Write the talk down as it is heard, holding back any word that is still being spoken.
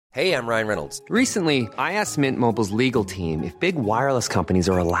Hey, I'm Ryan Reynolds. Recently, I asked Mint Mobile's legal team if big wireless companies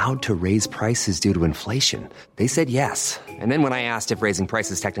are allowed to raise prices due to inflation. They said yes. And then when I asked if raising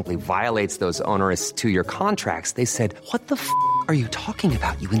prices technically violates those onerous two-year contracts, they said, "What the are you talking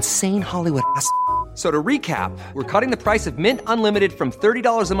about, you insane Hollywood ass?" So to recap, we're cutting the price of Mint Unlimited from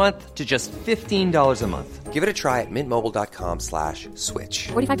 $30 a month to just $15 a month. Give it a try at mintmobile.com/switch.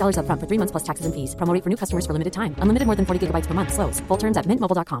 $45 up front for 3 months plus taxes and fees. Promo rate for new customers for limited time. Unlimited more than 40 gigabytes per month. Slows full terms at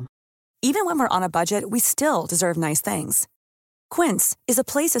mintmobile.com. Even when we're on a budget, we still deserve nice things. Quince is a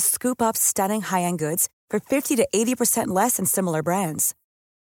place to scoop up stunning high-end goods for 50 to 80% less than similar brands.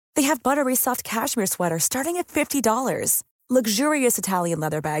 They have buttery soft cashmere sweaters starting at $50, luxurious Italian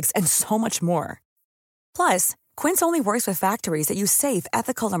leather bags, and so much more. Plus, Quince only works with factories that use safe,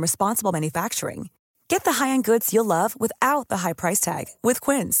 ethical, and responsible manufacturing. Get the high-end goods you'll love without the high price tag with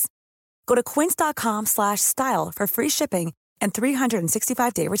Quince. Go to quince.com/style for free shipping and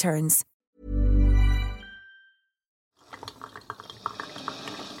 365-day returns.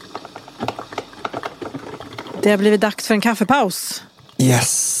 Det har blivit dags för en kaffepaus.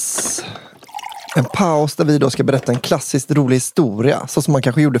 Yes. En paus där vi då ska berätta en klassiskt rolig historia. Så som man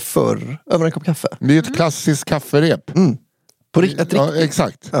kanske gjorde förr över en kopp kaffe. Det är ett klassiskt kafferep. På riktigt. Ja,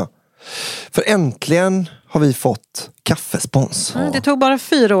 exakt. Ja. För äntligen har vi fått kaffespons. Det tog bara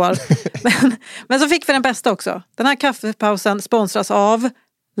 4 år. men så fick vi den bästa också. Den här kaffepausen sponsras av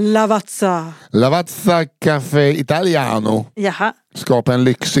Lavazza. Lavazza Caffè Italiano. Jaha. Skapa en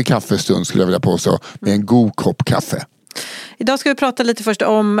lyxig kaffestund skulle jag vilja påstå. Med en god kopp kaffe. Idag ska vi prata lite först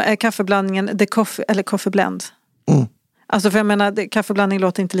om kaffeblandningen The Coffee, eller Coffee Blend. Alltså för jag menar, kaffeblandning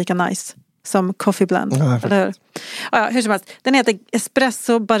låter inte lika nice som Coffee Blend. Ja, eller hur? Ja, hur som helst. Den heter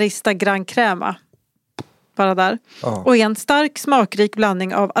Espresso Barista Gran Crema. Bara där. Och är en stark smakrik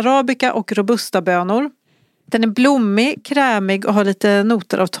blandning av arabica och robusta bönor. Den är blommig, krämig och har lite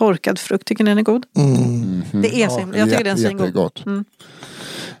noter av torkad frukt. Tycker ni den är god? Det är så himla. Jag tycker den är så gott.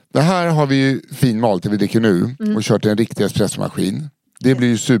 Det här har vi ju finmalt det vi dricker nu och kört i en riktig espressomaskin. Det blir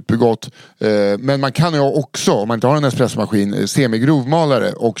ju supergott. Men man kan ju också, om man inte har en espressomaskin,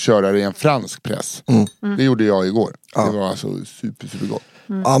 semigrovmalare och köra det i en fransk press. Det gjorde jag igår. Det var alltså supergott.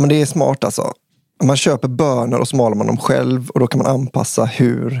 Ja, men det är smart alltså. Man köper bönor och så maler man dem själv. Och då kan man anpassa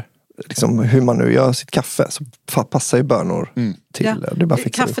hur man nu gör sitt kaffe. Så passar ju bönor till. Det är bara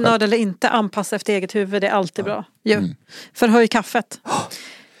kaffenörd eller inte, anpassa efter eget huvud. Det är alltid bra. Förhöj kaffet.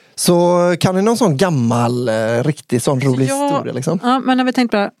 Så kan ni någon sån gammal, riktig sån rolig historia liksom? Ja, men när vi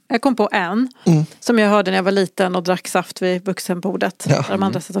tänkte på det, jag kom på en som jag hörde när jag var liten och drack saft vid vuxenbordet. Där de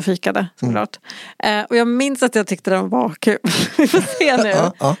andra satt och fikade, såklart. Och jag minns att jag tyckte den var kul. Vi får se nu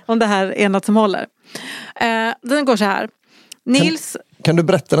om det här är något som håller. Den går så här. Nils... Kan du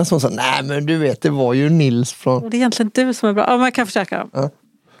berätta den som sa, nej men du vet, det var ju Nils från... Det är egentligen du som är bra. Ja, men jag kan försöka.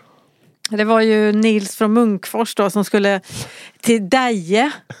 Det var ju Nils från Munkfors då som skulle till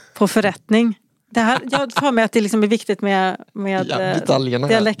Deje på förrättning. Det här, jag får med att det liksom är viktigt med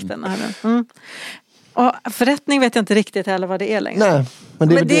dialekten. Och förrättning vet jag inte riktigt heller vad det är längre. Nej, men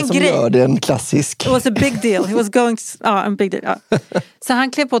det är det som gör det en klassisk. It was a big deal. He was going... en big deal. Ja. Så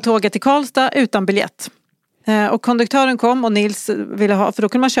han klev på tåget till Karlstad utan biljett. Och konduktören kom och Nils ville ha, för då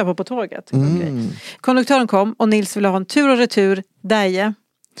kunde man köpa på tåget. Konduktören kom och Nils ville ha en tur och retur Deje.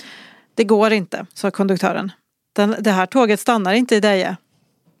 Det går inte, sa konduktören. Det här tåget stannar inte i Deje.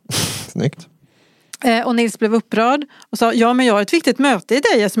 Snyggt. Och Nils blev upprörd och sa, ja men jag har ett viktigt möte i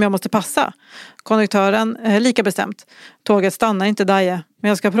Deje som jag måste passa. Konduktören, lika bestämt. Tåget stannar inte i Deje, men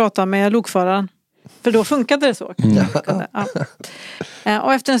jag ska prata med lokföraren. För då funkade det så.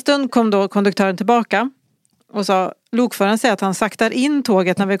 Och efter en stund kom då konduktören tillbaka och sa, lokföraren säger att han saktar in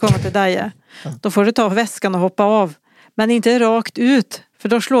tåget när vi kommer till Deje. Då får du ta väskan och hoppa av. Men inte rakt ut, för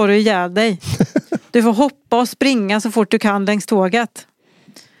då slår du ihjäl dig. Du får hoppa och springa så fort du kan längs tåget.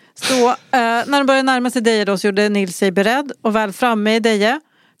 Så när de började närma sig Deje då så gjorde Nils sig beredd. Och väl framme i Deje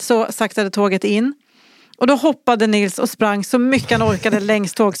så saktade tåget in. Och då hoppade Nils och sprang så mycket han orkade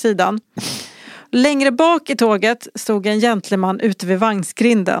längs tågsidan. Längre bak i tåget stod en gentleman ute vid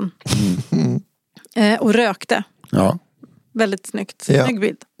vagnsgrinden. Och rökte. Ja. Väldigt snyggt. Snygg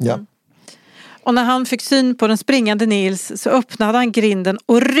bild. Ja. Och när han fick syn på den springande Nils så öppnade han grinden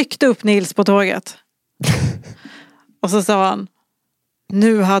och ryckte upp Nils på tåget. Och så sa han,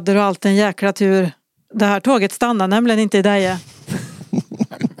 nu hade du allt en jäkla tur. Det här tåget stannar nämligen inte i Deje.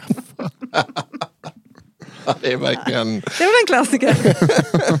 Det är verkligen... Det var en klassiker.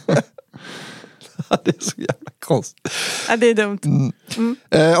 Det är så jävla konstigt. Ja, det är dumt.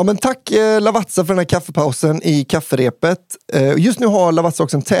 Ja, men tack Lavazza för den här kaffepausen i kafferepet. Just nu har Lavazza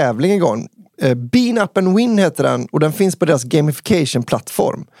också en tävling igång. Bean Up and Win heter den och den finns på deras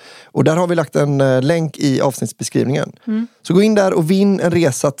gamification-plattform. Och där har vi lagt en länk i avsnittsbeskrivningen. Så gå in där och vinn en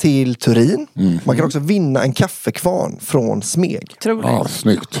resa till Turin. Man kan också vinna en kaffekvarn från Smeg. Tror det. Ja,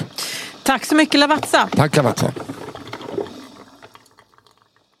 snyggt. Tack så mycket Lavazza. Tack Lavazza.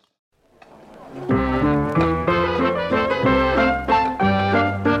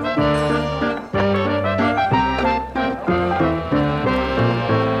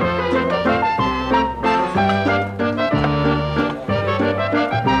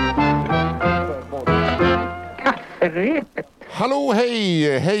 Hallå,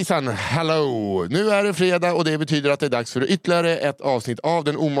 hej, hejsan, hallå. Nu är det fredag och det betyder att det är dags för ytterligare ett avsnitt av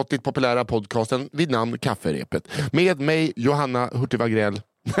den omåttligt populära podcasten vid namn Kafferepet. Med mig, Johanna Hurtig Wagrell.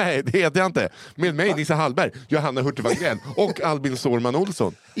 Nej, det heter jag inte. Med mig, Nisse Hallberg, Johanna Hurtig Wagrell och Albin Sårman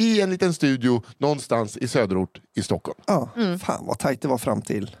Olsson. I en liten studio någonstans i söderort i Stockholm. Ja, fan vad tajt det var fram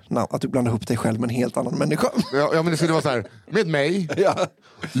till att du blandade ihop dig själv med en helt annan människa. Ja, men det skulle vara så här. Med mig,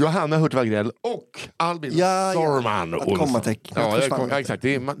 Johanna Hurtig Wagrell och Albin Sårman Olsson. Kommatecken. Ja, exakt.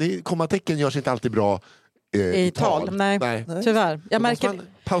 Kommatecken görs inte alltid bra I tal. Nej, tyvärr. Jag märker...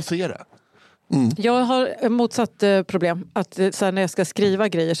 Pausera. Jag har motsatt problem. Att så här, när jag ska skriva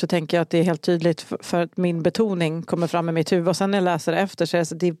grejer så tänker jag att det är helt tydligt för att min betoning kommer fram i mitt huvud. Och sen när jag läser efter så är det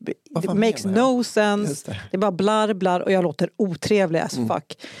så det makes no sense. Det är bara blar och jag låter otrevlig as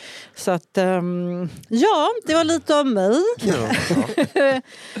fuck. Så att, det var lite om mig.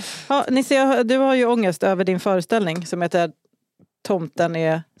 Nisse, du har ju ångest över din föreställning som heter Tomten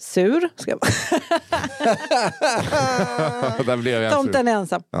är sur. Där blev jag Tomten är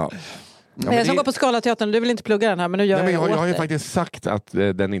ensam. Ja. Jag ska gå på Scalateatern, du vill inte plugga den här, men nu gör jag har ju faktiskt sagt att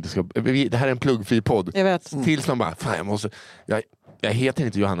den inte ska... Det här är en pluggfri podd. Jag vet. Tills man bara, fan jag heter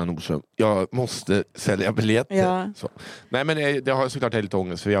inte Johanna Nordström. Jag måste sälja biljetter. Ja. Så. Nej, men det har såklart lite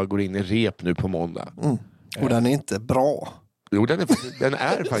ångest för jag går in i rep nu på måndag. Och den är inte bra. Jo, den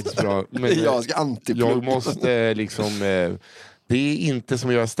är faktiskt bra. Men jag ska antiplugga. Jag måste liksom... det är inte som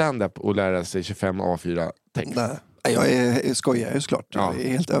att göra stand-up och lära sig 25 A4-text. Nej. Jag skojar ju såklart. Jag är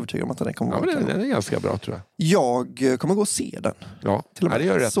helt övertygad om att den kommer vara. Den är ganska bra, tror jag. Jag kommer gå och se den. Ja, till och med. Det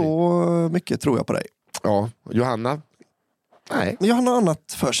gör rätt. Så mycket tror jag på dig. Ja, Johanna? Nej. Men Johanna har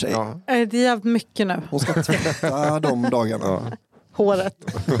annat för sig. Ja. Det är jävligt mycket nu. Hon ska tvätta de dagarna. Ja. Håret.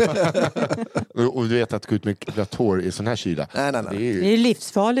 Och du vet att gå ut med rött hår i sån här kyla. Nej. Det är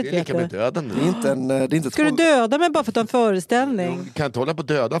livsfarligt. Det är lika med döden. Det är inte ska du döda mig bara för att ha en föreställning? Du kan inte hålla på att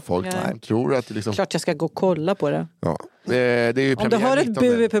döda folk. Nej. Tror att liksom... Klart jag ska gå och kolla på det. Ja. Det är ju om du har ett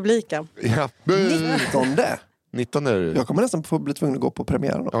bu i publiken. Ja. 19. Jag kommer nästan få bli tvungen att gå på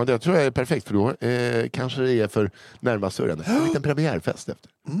premiären. Ja, det tror jag är perfekt för då kanske det är för närmast sörjande. En liten premiärfest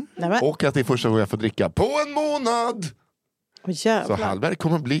efter. Och att det är första gången jag får dricka på en månad. Så Hallberg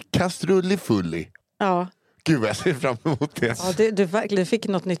kommer bli kastrullig-fullig. Ja. Gud, jag ser fram emot det. Ja, du verkligen fick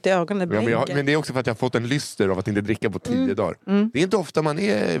något nytt i ögonen. Men det är också för att jag har fått en lyster av att inte dricka på 10 dagar. Det är inte ofta man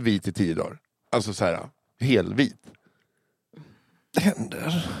är vit i 10 dagar. Alltså så här, helvit. Det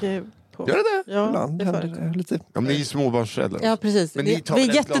händer. Gör det? Ja, ibland händer det lite. Ja, men ni är ju småbarnsföräldrar. Ja, precis. Vi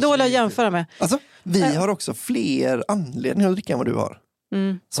är jättedåliga att jämföra med. Alltså, vi har också fler anledningar att dricka än vad du har.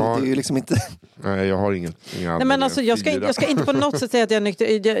 Så det är ju liksom inte... Nej, jag har ingen Nej, men alltså, jag ska inte på något sätt säga att jag är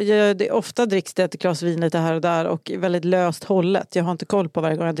nykter. Ofta dricks det ett glas vin lite här och där och väldigt löst hållet. Jag har inte koll på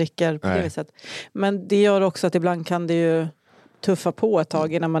varje gång jag dricker på det viset. Men det gör också att ibland kan det ju tuffa på ett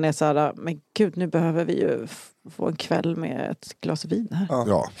tag innan man är så här, men gud, nu behöver vi ju få en kväll med ett glas vin här.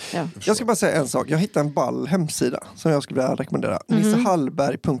 Ja. Jag ska bara säga en sak. Jag hittade en ball hemsida som jag skulle vilja rekommendera.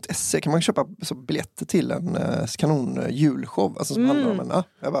 Nissehallberg.se kan man köpa biljetter till en kanon julshow. Alltså som handlar om en...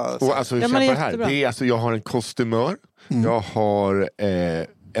 jag har en kostymör. Jag har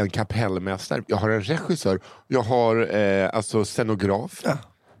en kapellmästare. Jag har en regissör. Jag har scenograf. Ja.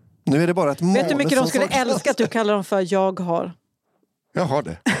 Nu är det bara ett Vet du hur mycket de skulle älska att du kallar dem för jag har? Jag har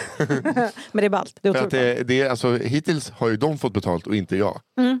det. Men det är ballt. Hittills har ju de fått betalt och inte jag.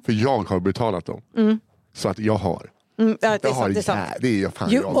 För jag har betalat dem. Så att jag har. Ja, det är sant. Det är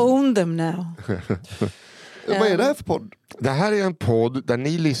fan you own them now. Vad är det här för podd? Det här är en podd där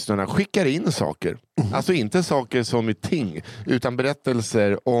ni lyssnarna skickar in saker. Alltså inte saker som är ting, utan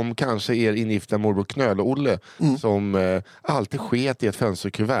berättelser om kanske er ingifta morbror Knöl-Olle som alltid sket i ett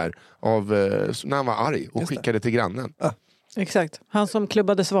fönsterkuvert när han var arg och skickade till grannen. Exakt. Han som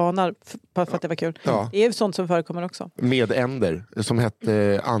klubbade svanar för att det var kul. Ja. Det är sånt som förekommer också. Med änder som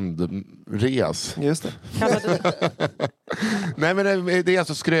hette Andreas. Just det. Nej, men det är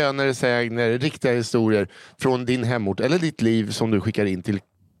alltså skrönor, sägner, riktiga historier från din hemort eller ditt liv som du skickar in till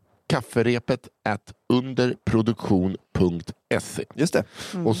kafferepet@underproduktion.se. Just det.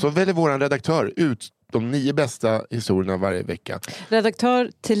 Och så väljer vår redaktör ut de 9 bästa historierna varje vecka.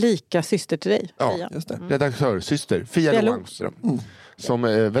 Redaktör tillika syster till dig. Ja, Fia. Just det. Redaktörsyster Fia Loangström. Som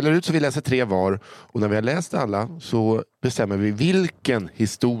väljer ut, så vi läser 3 var. Och när vi har läst alla så bestämmer vi vilken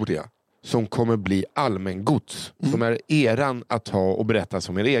historia som kommer bli allmängods. Som är eran att ta och berätta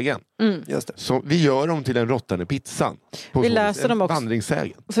som er egen. Just det. Så vi gör dem till den råttande pizzan. Vi läser dem också.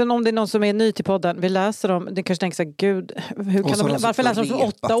 Vandringssägen. För om det är någon som är ny till podden, vi läser dem, det kanske tänker så här, gud, hur kan de, varför läser de som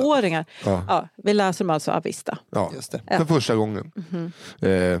 8-åringar? Ja, vi läser dem alltså avista. Ja, Just det. för första gången.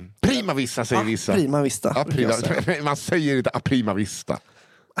 Prima vista säger vissa. Prima vista. Man säger inte prima vista.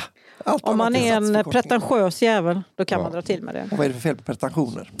 Om man är en pretentiös jävel, då kan man dra till med det. Och vad är det för fel på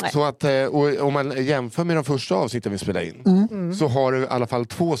pretensioner? Så att, och om man jämför med de första avsnitten vi spelade in, så har du i alla fall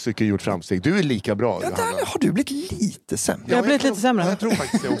 2 stycken gjort framsteg. Du är lika bra, Ja, Johanna. där har du blivit lite sämre. Jag har blivit lite sämre. Jag tror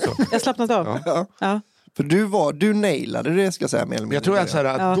faktiskt det också. Jag har slappnat av. Ja. För du nailade det, ska jag säga. Mer eller mindre. Jag tror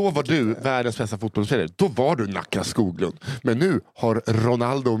att då var du världens bästa fotbollsspelare. Då var du Nacka Skoglund. Men nu har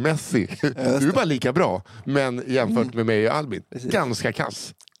Ronaldo och Messi. Du är bara lika bra. Men jämfört med mig och Albin, ganska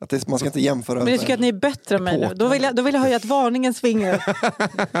kass. Man ska inte jämfra. Men jag tycker att ni är bättre än mig nu. Då vill jag höja ett varningens finger.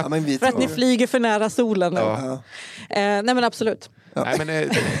 Ja, men vi För att ni flyger för nära solen nu. Nej men absolut. Ja. Nej, men,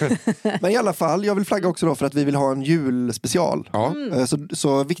 Men i alla fall, jag vill flagga också då för att vi vill ha en julspecial. Ja.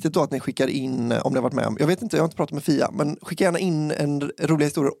 Så viktigt då att ni skickar in, om ni har varit med om, jag vet inte, jag har inte pratat med Fia, men skicka gärna in en rolig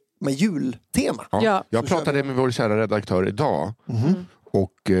historia med jultema. Ja. Jag pratade med vår kära redaktör idag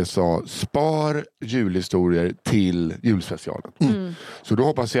och sa spar julhistorier till julspecialen. Så då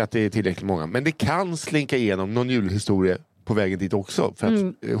hoppas jag att det är tillräckligt många. Men det kan slinka igenom någon julhistoria på vägen dit också. För att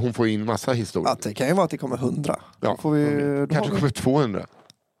hon får in massa historier. Ja, det kan ju vara att det kommer 100. Ja, Får vi, kanske kommer 200.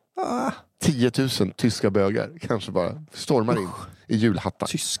 10 000 tyska bögar kanske bara stormar in i julhattar.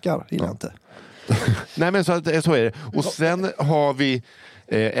 Tyskar gillar jag inte. Nej, men så är det. Och sen har vi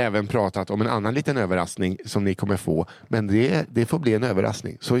även pratat om en annan liten överraskning som ni kommer få. Men det får bli en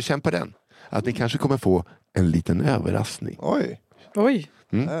överraskning. Så vi känner på den. Att ni kanske kommer få en liten överraskning. Oj. Jag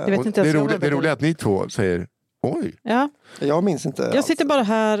vet inte ens Det är roligt att ni 2 säger oj. Ja. Jag minns inte. Jag sitter bara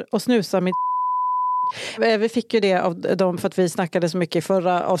här och snusar mitt. Vi fick ju det av dem för att vi snackade så mycket i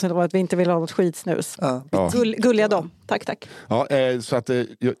förra avsnittet om att vi inte vill ha något skitsnus. Ja. Gulliga dem. Tack. Ja, så att,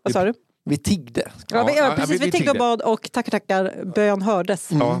 Vad sa du? Vi tiggde. Precis, vi tiggde och bad och tackar, bön hördes.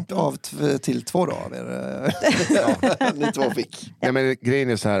 Av till 2 då. Ni 2 fick. Ja, men grejen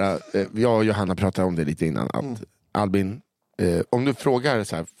är så här, jag och Johanna pratade om det lite innan. Att Albin, om du frågar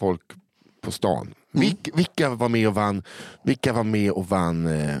så här, folk på stan. Vilka var med och vann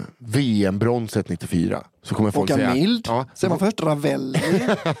VM-bronset 94? Så kommer folk säga... Mild. Ja, säger man först Ravelli.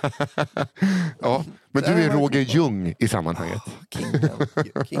 Ja, men du är Roger Ljung i sammanhanget.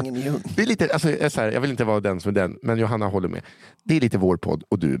 Kingen Ljung. Det är lite, alltså, så här, jag vill inte vara den som är den, men Johanna håller med. Det är lite vår podd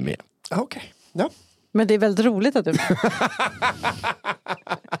och du är med. Okej. Ja. Men det är väldigt roligt att du...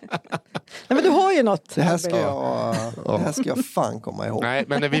 Nej, men du har ju något. Det här ska jag fan komma ihåg. Nej,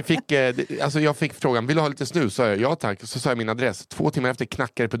 men när vi fick, jag fick frågan, vill du ha lite snus? Så jag, ja tack. Så sa jag min adress. 2 timmar efter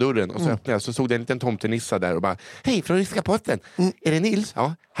knackade på dörren och så öppnade jag. Så såg det en liten tomtenissa där och bara, hej från Ryska posten. Är det Nils?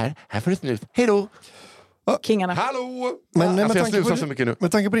 Ja, här får du snus. Hej då! Kingarna. Hallå! Men alltså, jag snusar så mycket nu.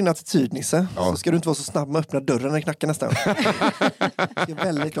 Med tanke på din attityd, Nisse, så ska du inte vara så snabb med att öppna dörren när det knackar nästa gång. Det är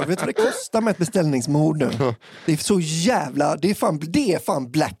väldigt klart. Vet du vad det kostar med ett beställningsmord nu? Det är så jävla... Det är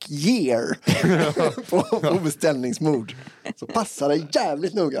fan black year på beställningsmord. Så passa dig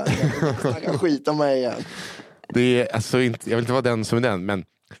jävligt noga. Snacka skit om mig igen. Det är alltså inte... Jag vill inte vara den som är den, men...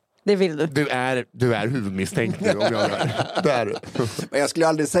 Det vill du. Du är huvudmisstänkt nu om jag där. Men jag skulle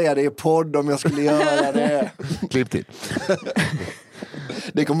aldrig säga det i podd om jag skulle göra det. Klipp till.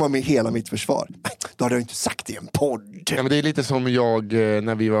 Det kommer vara med hela mitt försvar. Då hade jag inte sagt det i en podd. Ja, men det är lite som jag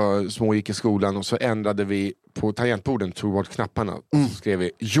när vi var små och gick i skolan och så ändrade vi på tangentborden, tog bort knapparna. Så skrev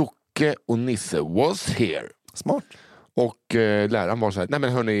vi Jocke och Nisse was here. Smart. Och läraren var så här, nej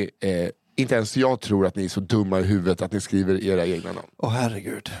men hörni, inte ens jag tror att ni är så dumma i huvudet att ni skriver era egna namn. Åh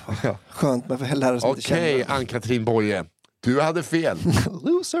herregud. Skönt med för lärare som inte känner. Okej, Ann-Katrin Boye. Du hade fel.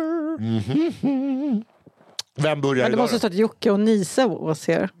 Loser. Vem börjar Det idag måste då? stå att Jocke och Nisse was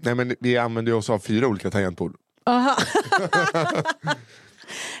here. Nej, men vi använder oss av 4 olika tangentbord. Aha.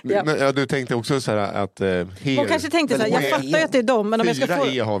 Ja. Men, ja, du tänkte också så här att Hon kanske tänkte så här, jag fattar ju att det är dem, men om jag ska 4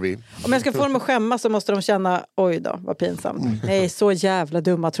 få... har vi. Om jag ska få dem att skämmas så måste de känna, oj då, vad pinsamt. Nej, så jävla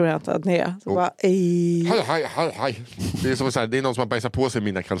dumma tror jag inte att ni är. Så bara, Hej. Det är som så här, det är någon som har bajsat på sig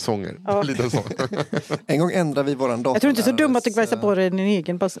mina kalsonger. Ja. Lite så. En gång ändrade vi våran dator. jag tror inte det är så dumt att du bajsar på dig i din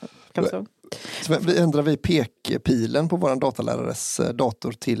egen kalsong. Så vi ändrade pekpilen på vår datalärares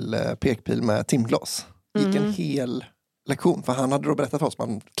dator till pekpil med timglas. Det gick en hel lektion, för han hade då berättat för oss att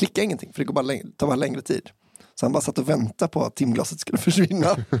man klickar ingenting, för det går tar bara längre tid. Så han bara satt och väntade på att timglaset skulle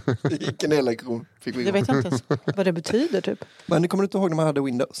försvinna. Det gick en hel lektion. Det vet jag inte ens vad det betyder typ. Men ni kommer inte ihåg när man hade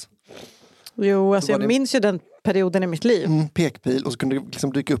Windows? Jo, alltså jag minns ju den perioden i mitt liv. Pekpil, och så kunde det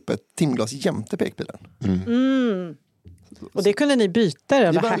liksom dyka upp ett timglas jämte pekpilen. Och det kunde ni byta över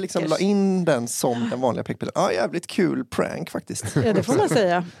hackers. Vi bara hackers. liksom la in den som den vanliga pekpilen. Ja, jävligt kul prank faktiskt. Ja, det får man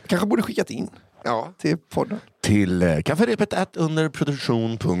säga. Kanske borde skickat in till podden. Till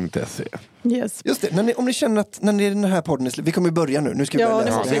kafferepet@underproduktion.se. Yes. Just det, om ni känner att när ni är den här podden är slut, vi kommer börja nu. Nu ska vi börja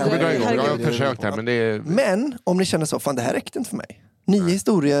läsa. Vi kommer dra igång. Jag har försökt här, men det är... Men om ni känner så, fan det här räckte inte för mig. 9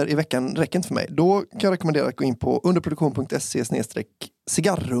 historier i veckan räcker inte för mig. Då kan jag rekommendera att gå in på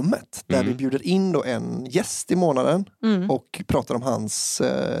underproduktion.se/cigarrummet. Där vi bjuder in då en gäst i månaden och pratar om hans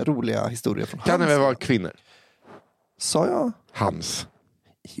roliga historier från Kan det väl vara kvinnor? Sa jag? Hans.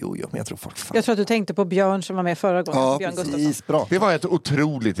 Jo, men jag tror folk fan. Jag tror att du tänkte på Björn som var med förra gången. Ja, Björn precis. Bra. Det var ett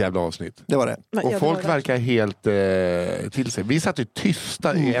otroligt jävla avsnitt. Det var det. Och folk verkar helt till sig. Vi satt ju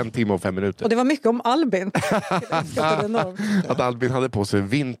tysta i 1 timme och 5 minuter. Och det var mycket om Albin. Att Albin hade på sig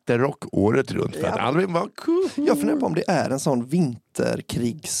vinterrock året runt. För att Albin var cool. Jag funderar på om det är en sån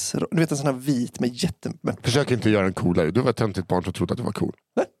vinterkrigs... Du vet, en sån här vit med Försök inte göra en coolare. Du var ett töntigt barn som trodde att du var cool.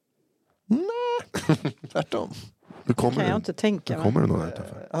 Nej. Tvärtom. Nu kommer kan jag inte tänka mig. Kommer det någon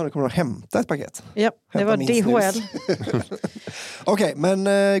utanför? Ja, du kommer att hämta ett paket. Ja, det var DHL. Okej, men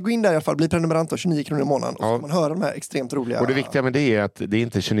gå in där i alla fall. Bli prenumerant då, 29 kronor i månaden. Och så kan man höra de här extremt roliga... Och det viktiga med det är att det är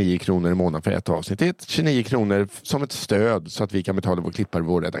inte 29 kronor i månaden för ett avsnitt. Det är 29 kronor som ett stöd så att vi kan betala vår klippare,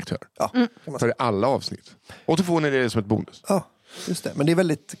 vår redaktör. Ja, för alla avsnitt. Och då får ni det som ett bonus. Ja, just det. Men det är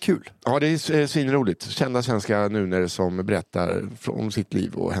väldigt kul. Ja, det är svinroligt. Kända svenska nuner som berättar om sitt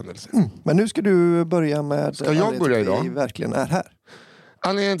liv och händelser. Men nu ska du börja med... Ska jag börja idag? Vi verkligen är här.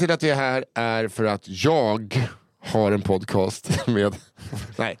 Anledningen till att vi är här är för att jag har en podcast med...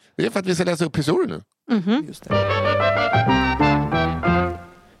 Nej, det är för att vi ska läsa upp historier nu. Just det.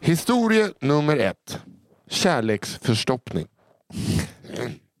 Historia nummer 1. Kärleksförstoppning.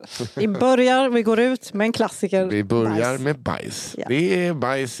 Vi går ut med en klassiker. Vi börjar med bajs. Ja. Det är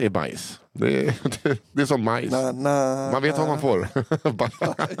bajs är bajs. Det är som majs. Man vet vad man får.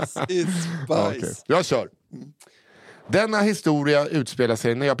 Bajs is bajs. Okay. Jag kör. Denna historia utspelar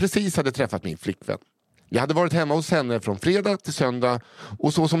sig när jag precis hade träffat min flickvän. Jag hade varit hemma hos henne från fredag till söndag,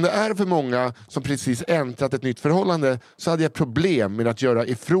 och så som det är för många som precis äntrat ett nytt förhållande, så hade jag problem med att göra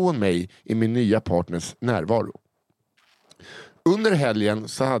ifrån mig i min nya partners närvaro. Under helgen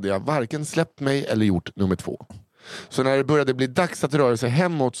så hade jag varken släppt mig eller gjort nummer 2. Så när det började bli dags att röra sig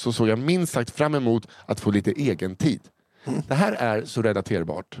hemåt så såg jag minst sagt fram emot att få lite egen tid. Det här är så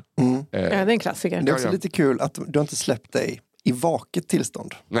relaterbart. Ja, det är en klassiker. Det är också lite kul att du inte släppt dig i vaket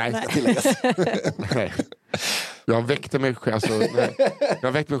tillstånd. Nej. Nej. Jag väckte mig själv.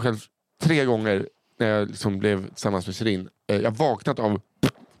 Jag väckte mig själv 3 gånger när jag liksom blev tillsammans med Shirin. Jag vaknat av...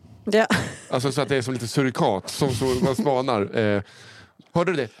 Ja. Alltså så att det är som lite surikat som man svanar.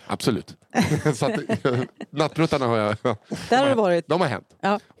 Hörde du det? Absolut. Så att, nattbruttarna har jag... Där har det varit. De har hänt.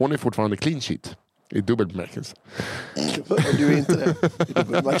 Ja. Hon är fortfarande clean sheet. I dubbel bemärkelse. Du är inte det. I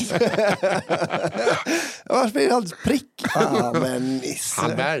dubbel bemärkelse. Varför är det alldeles prick? Men Nisse.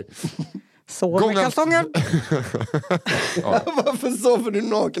 Hallberg. Sov med kalsonger. Varför sover du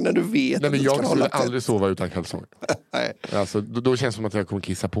naken när du vet? Nej, men jag skulle hålla aldrig sova utan kalsonger. Nej. Alltså, då känns det som att jag kommer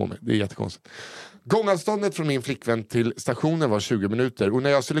kissa på mig. Det är jättekonstigt. Gångavståndet från min flickvän till stationen var 20 minuter. Och när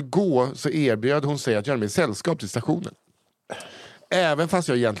jag skulle gå så erbjöd hon sig att göra mig sällskap till stationen. Även fast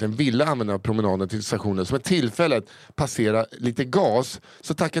jag egentligen ville använda promenaden till stationen som ett tillfälle att passera lite gas,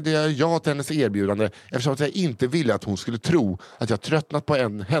 så tackade jag ja till hennes erbjudande eftersom att jag inte ville att hon skulle tro att jag tröttnat på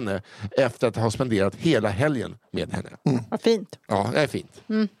henne efter att ha spenderat hela helgen med henne. Vad fint. Ja, det är fint.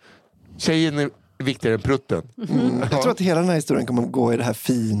 Tjejen är viktigare än prutten. Jag tror att hela den här historien kommer att gå i det här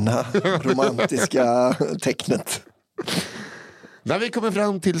fina, romantiska tecknet. När vi kommer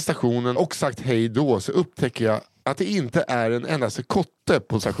fram till stationen och sagt hej då, så upptäcker jag att det inte är en endaste kotte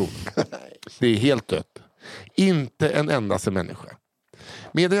på stationen. Det är helt dött. Inte en endaste människa.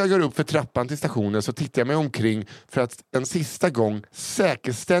 Medan jag går upp för trappan till stationen så tittar jag mig omkring för att en sista gång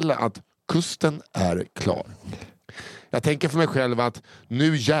säkerställa att kusten är klar. Jag tänker för mig själv att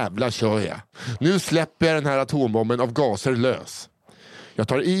nu jävla kör jag. Nu släpper jag den här atombomben av gaser lös. Jag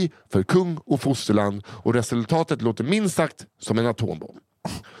tar i för kung och fosterland och resultatet låter minst sagt som en atombomb.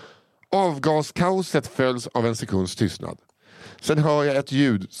 Avgaskaoset följs av en sekunds tystnad. Sen hör jag ett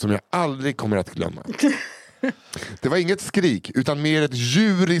ljud som jag aldrig kommer att glömma. Det var inget skrik, utan mer ett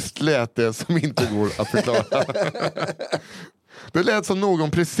djuriskt läte som inte går att förklara. Det lät som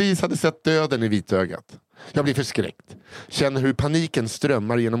någon precis hade sett döden i vitögat. Jag blir förskräckt. Känner hur paniken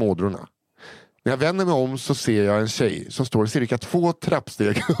strömmar genom ådrorna. När jag vänder mig om så ser jag en tjej som står cirka 2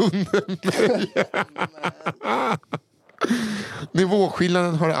 trappsteg under mig.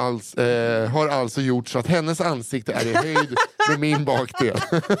 Nivåskillnaden har alltså gjort så att hennes ansikte är i höjd med min bakdel.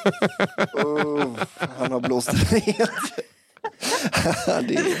 Han har blåst ner.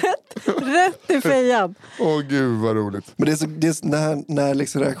 Rätt i fejan. Åh gud vad roligt. Men det är så när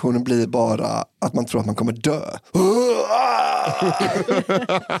liksom reaktionen blir bara att man tror att man kommer dö.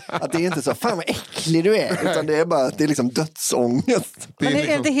 Att det är inte så, fan vad äcklig du är. Utan det är bara att det är liksom dödsångest. Men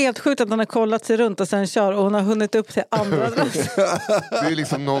det är inte helt sjukt att hon har kollat sig runt och sen kör och hon har hunnit upp till andra. Det är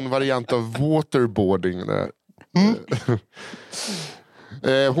liksom någon variant av waterboarding där.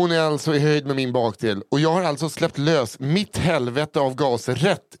 Hon är alltså i höjd med min bakdel. Och jag har alltså släppt lös mitt helvete av gas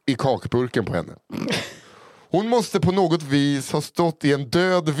rätt i kakburken på henne. Hon måste på något vis ha stått i en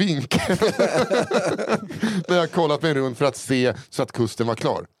död vinkel när jag kollat mig runt för att se så att kusten var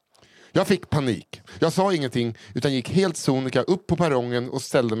klar. Jag fick panik. Jag sa ingenting utan gick helt sonika upp på perrongen och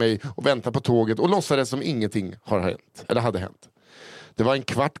ställde mig och väntade på tåget och låtsades som ingenting hade hänt. Det var en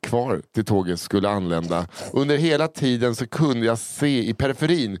kvart kvar till tåget skulle anlända. Under hela tiden så kunde jag se i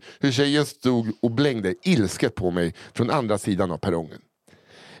periferin hur tjejen stod och blängde ilsket på mig från andra sidan av perrongen.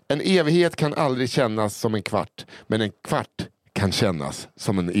 En evighet kan aldrig kännas som en kvart, men en kvart kan kännas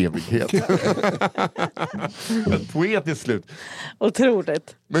som en evighet. Ett poetiskt slut.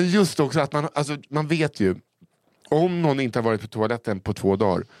 Otroligt. Men just också att man vet ju, om någon inte har varit på toaletten på 2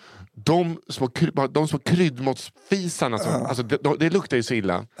 dagar, de små kryddmåttsfisarna alltså det luktar ju så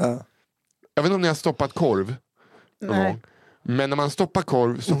illa. Jag vet inte om ni har stoppat korv någon gång. Men när man stoppar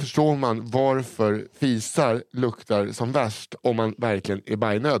korv så förstår man varför fisar luktar som värst om man verkligen är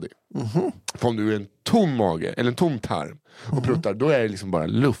bajnödig. För om du är en tom mage eller en tom tarm och pruttar, då är det liksom bara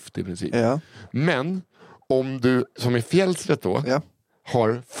luft i princip. Men om du, som i fjällstret då,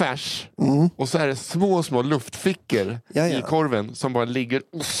 har färs och så är det små luftfickor i korven som bara ligger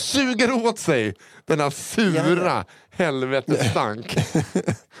och suger åt sig denna sura helvetestank.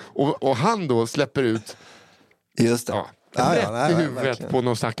 och han då släpper ut just det. Rätt i huvudet på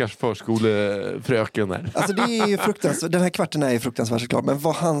någon stackars förskolefröken där. Alltså det är ju fruktansvärt. Den här kvarten är ju fruktansvärt såklart. Men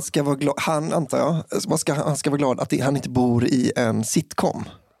vad han ska vara glad, han antar jag, han ska vara glad att han inte bor i en sitcom.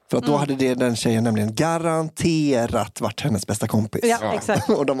 För att då hade den tjejen nämligen garanterat varit hennes bästa kompis. Ja, exakt.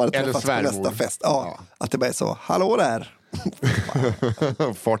 Och de hade träffats på nästa fest. Att det bara är så, hallå där.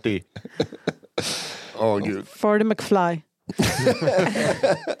 Farty. Gud. Farty McFly.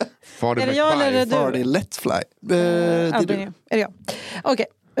 Är det jag eller är det du? Farty Let Fly. Det är du. Är det jag? Okej,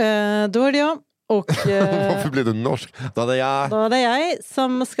 då är det jag. Och, varför blev du norsk? Då är det jag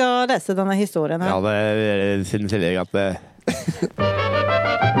som ska läsa den här historien här. Ja, det är sin tillägg att det...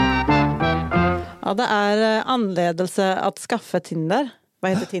 Ja, det är anledelse att skaffa Tinder.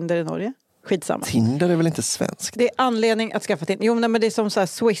 Vad heter Tinder i Norge? Skitsamma. Tinder är väl inte svenskt? Det är anledning att skaffa Tinder. Jo, men det är som så här,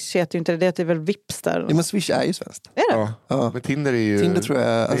 Swish heter ju inte det är väl Vips där. Ja, men Swish är ju svenskt. Är det? Ja. Men Tinder är ju... Tinder tror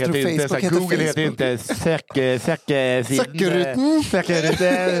jag... Alltså, tror Facebook heter Google heter inte Söckeruten.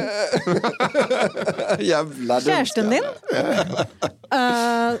 Jävla dumt. Kärsten din?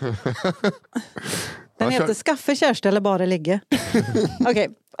 Den heter Skaffa Kärste eller bara ligga. Okej,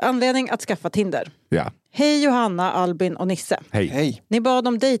 anledning att skaffa Tinder. Ja. Hej Johanna, Albin och Nisse. Hej. Ni bad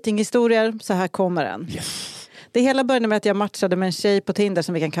om datinghistorier, så här kommer en. Yes. Det hela började med att jag matchade med en tjej på Tinder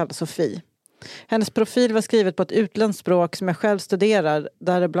som vi kan kalla Sofie. Hennes profil var skrivet på ett utländskt språk som jag själv studerar,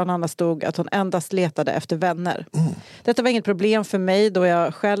 där det bland annat stod att hon endast letade efter vänner. Detta var inget problem för mig då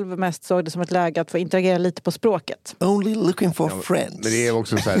jag själv mest såg det som ett läge att få interagera lite på språket. Only looking for friends. Men det är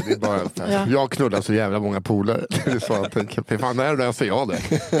också så här, det är bara så här. Jag knullar så jävla många polare. Det är så att tänker, fan där löser jag det.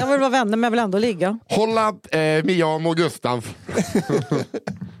 Jag vill vara vänner men jag vill ändå ligga. Hålla Miam och Gustav.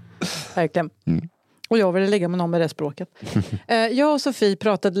 Verkligen. Och jag ville ligga med någon med det språket. Jag och Sofie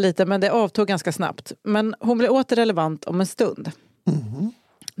pratade lite men det avtog ganska snabbt. Men hon blev åter relevant om en stund.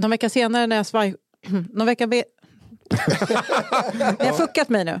 Någon vecka senare när jag Ni har fuckat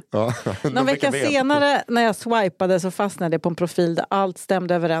mig nu. Någon vecka senare när jag swipade så fastnade jag på en profil där allt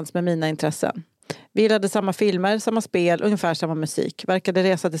stämde överens med mina intressen. Vi gillade samma filmer, samma spel, ungefär samma musik. Verkade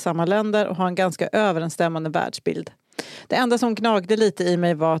resa till samma länder och ha en ganska överensstämmande världsbild. Det enda som gnagde lite i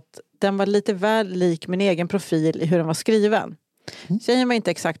mig var att den var lite väl lik min egen profil i hur den var skriven. Tjejen var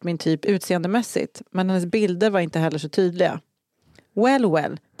inte exakt min typ utseendemässigt, men hennes bilder var inte heller så tydliga.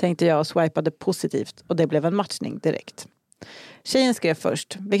 Well, tänkte jag och swipade positivt och det blev en matchning direkt. Tjejen skrev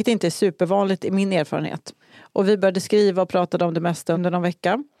först, vilket inte är supervanligt i min erfarenhet. Och vi började skriva och pratade om det mesta under någon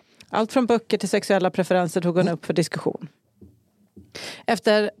vecka. Allt från böcker till sexuella preferenser tog hon upp för diskussion.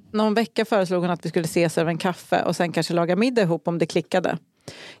 Efter någon vecka föreslog hon att vi skulle ses över en kaffe och sen kanske laga middag ihop om det klickade.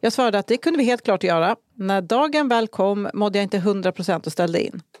 Jag svarade att det kunde vi helt klart göra. När dagen väl kom mådde jag inte 100% och ställde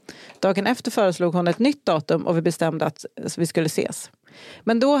in. Dagen efter föreslog hon ett nytt datum och vi bestämde att vi skulle ses.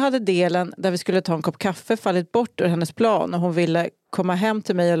 Men då hade delen där vi skulle ta en kopp kaffe fallit bort ur hennes plan och hon ville komma hem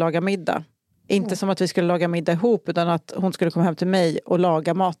till mig och laga middag. Inte som att vi skulle laga middag ihop utan att hon skulle komma hem till mig och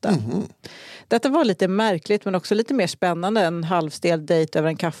laga maten. Detta var lite märkligt men också lite mer spännande än en halvstel dejt över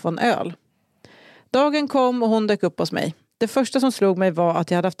en kaffe och en öl. Dagen kom och hon dök upp hos mig. Det första som slog mig var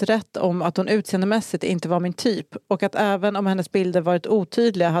att jag hade haft rätt om att hon utseendemässigt inte var min typ. Och att även om hennes bilder varit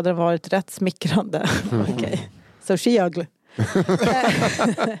otydliga hade de varit rätt smickrande. Okej. So she ugly.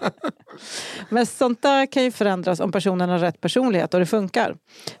 Men sånt där kan ju förändras om personen har rätt personlighet och det funkar.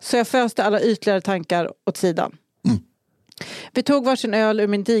 Så jag föste alla ytligare tankar åt sidan. Vi tog varsin öl ur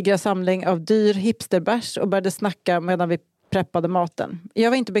min digra samling av dyr hipsterbärs och började snacka medan vi preppade maten. Jag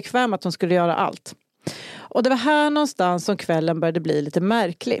var inte bekväm att hon skulle göra allt. Och det var här någonstans som kvällen började bli lite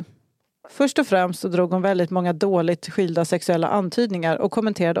märklig. Först och främst så drog hon väldigt många dåligt skilda sexuella antydningar och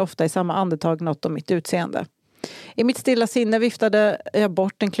kommenterade ofta i samma andetag något om mitt utseende. I mitt stilla sinne viftade jag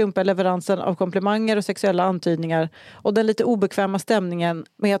bort den klumpiga leveransen av komplimanger och sexuella antydningar och den lite obekväma stämningen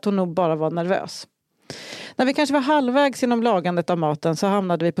med att hon nog bara var nervös. När vi kanske var halvvägs genom lagandet av maten så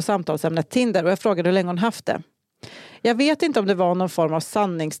hamnade vi på samtalsämnet Tinder och jag frågade hur länge hon haft det. Jag vet inte om det var någon form av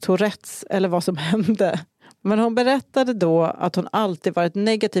sanningstourettes eller vad som hände. Men hon berättade då att hon alltid varit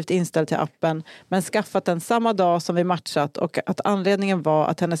negativt inställd till appen men skaffat den samma dag som vi matchat och att anledningen var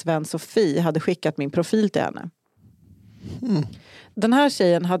att hennes vän Sofie hade skickat min profil till henne. Den här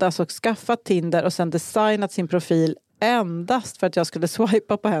tjejen hade alltså skaffat Tinder och sen designat sin profil endast för att jag skulle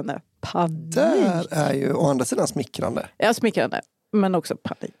swipa på henne. Panik! Där är ju å andra sidan smickrande. Ja, smickrande. Men också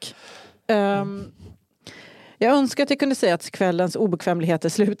panik. Jag önskar att jag kunde säga att kvällens obekvämligheter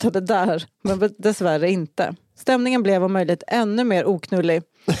slutade där, men dessvärre inte. Stämningen blev om möjligt ännu mer oknullig.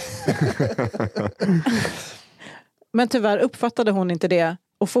 Men tyvärr uppfattade hon inte det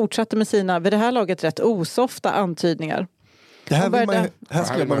och fortsatte med sina vid det här laget rätt osofta antydningar. Det här, här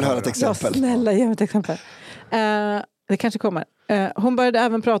skulle man vilja höra ett exempel. Ja, snälla, ge mig ett exempel. Det kanske kommer. Hon började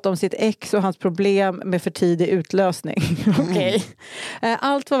även prata om sitt ex och hans problem med för tidig utlösning. Okej.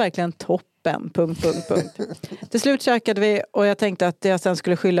 Allt var verkligen toppen. Till slut käkade vi och jag tänkte att jag sen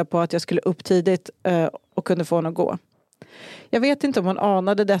skulle skylla på att jag skulle upp tidigt och kunde få henne att gå. Jag vet inte om hon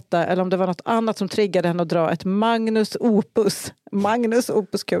anade detta eller om det var något annat som triggade henne att dra ett Magnum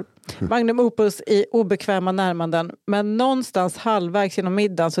opus i obekväma närmanden. Men någonstans halvvägs genom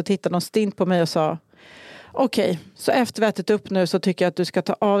middagen så tittade hon stint på mig och sa: Okej, så efter vi ätit upp nu så tycker jag att du ska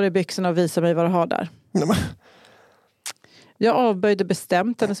ta av dig byxorna och visa mig vad du har där. Jag avböjde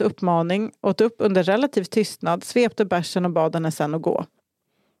bestämt hennes uppmaning, åt upp under relativ tystnad, svepte bärsen och bad henne sen att gå.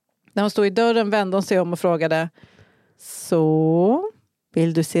 När hon stod i dörren vände hon sig om och frågade: Så,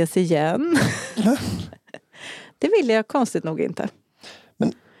 vill du ses igen? Det ville jag konstigt nog inte.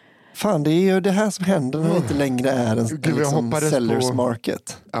 Men fan, det är ju det här som händer när det inte längre är en liksom sellers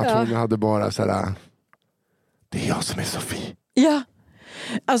market. Att hon hade bara sådär, det är jag som är Sofie. Ja,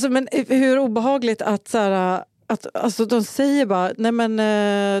 alltså men hur obehagligt att såhär, att alltså de säger bara, nej men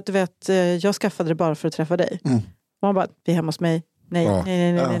du vet, jag skaffade det bara för att träffa dig. Och man bara, vi är hemma hos mig.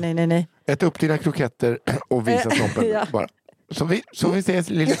 Nej. Ät upp dina kroketter och visa snoppen bara. Så vi ses,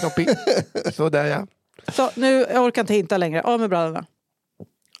 lilla snoppig. Så där, ja. Så nu, jag orkar inte hinta längre. Av med brallorna.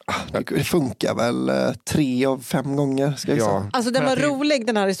 Det funkar väl 3 av 5 gånger, ska jag säga. Alltså den var rolig,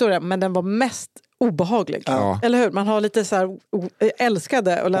 den här historien, men den var mest obehaglig. Ja. Eller hur? Man har lite så här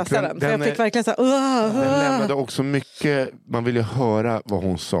älskade att läsa den. För jag fick verkligen så här, den lämnade också mycket, man vill ju höra vad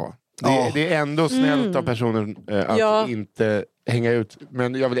hon sa. Det är ändå snällt av personen att inte hänga ut.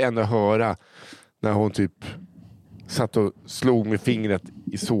 Men jag vill ändå höra när hon typ satt och slog med fingret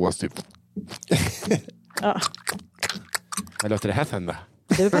i sås typ. Jag låter det här hända.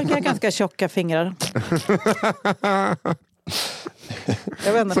 Du verkar ganska tjocka fingrar.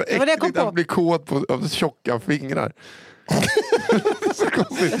 Jag vet inte. Så Det var det jag kom äckligt att på. bli kåt av tjocka fingrar.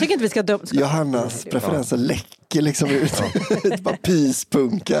 Jag tycker inte vi ska döma. Johannas preferenser läcker liksom ut. Bara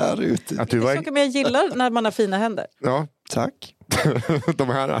pyspunkar ut. Att du var... Saker men jag gillar när man har fina händer. Ja, Tack. de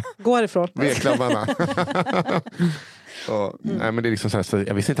här Gå härifrån. veklabbarna. Nej, men det är liksom så här, så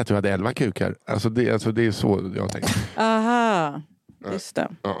jag visste inte att du hade 11 kukar. Alltså det är så jag tänker. Aha, just det.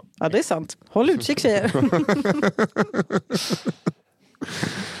 Ja, det är sant. Håll utkik, tjejer.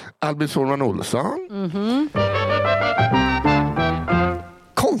 Albin Sårman Olsson.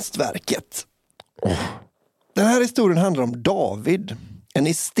 Konstverket. Den här historien handlar om David. En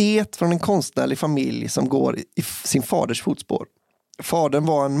estet från en konstnärlig familj som går i sin faders fotspår. Fadern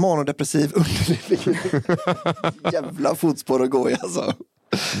var en manodepressiv underlig. Jävla fotspår att gå i alltså.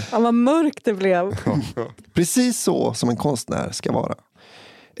 Ja, vad mörkt det blev. Precis så som en konstnär ska vara.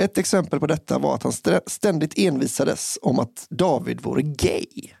 Ett exempel på detta var att han ständigt envisades om att David vore gay.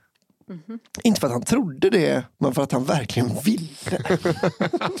 Inte för att han trodde det, men för att han verkligen ville.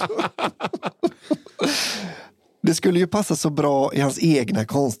 Det skulle ju passa så bra i hans egna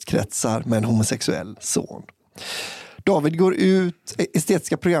konstkretsar med en homosexuell son. David går ut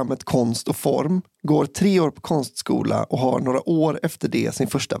estetiska programmet Konst och form, går 3 år på konstskola och har några år efter det sin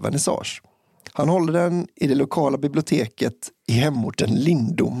första vernissage. Han håller den i det lokala biblioteket i hemorten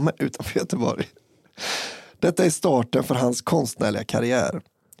Lindome utanför Göteborg. Detta är starten för hans konstnärliga karriär.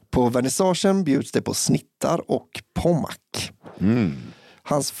 På vernissagen bjuds det på snittar och pommac.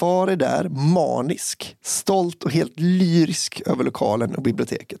 Hans far är där manisk, stolt och helt lyrisk över lokalen och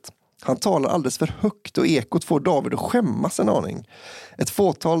biblioteket. Han talar alldeles för högt och ekot får David att skämmas en aning. Ett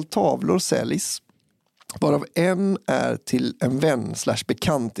fåtal tavlor säljs, varav en är till en vän /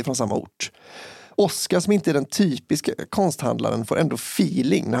 bekant ifrån samma ort. Oskar, som inte är den typiska konsthandlaren, får ändå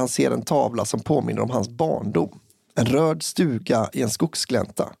feeling när han ser en tavla som påminner om hans barndom. En röd stuga i en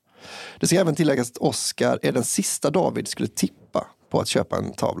skogsglänta. Det ska även tilläggas att Oskar är den sista David skulle tippa på att köpa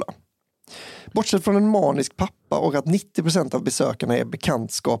en tavla. Bortsett från en manisk pappa och att 90% av besökarna är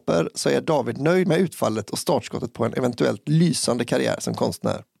bekantskaper, så är David nöjd med utfallet och startskottet på en eventuellt lysande karriär som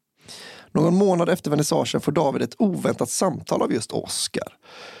konstnär. Någon månad efter vernissagen får David ett oväntat samtal av just Oskar.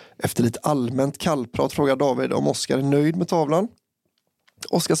 Efter lite allmänt kallprat frågar David om Oskar är nöjd med tavlan.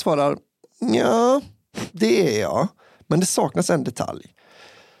 Oskar svarar: ja, det är jag, men det saknas en detalj.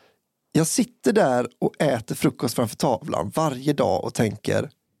 Jag sitter där och äter frukost framför tavlan varje dag och tänker,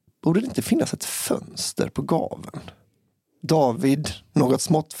 borde det inte finnas ett fönster på gaveln? David, något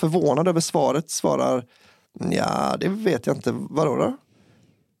smått förvånad över svaret, svarar: ja, det vet jag inte. Vadå då?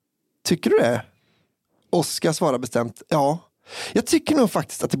 Tycker du det? Oskar svarar bestämt: ja, jag tycker nog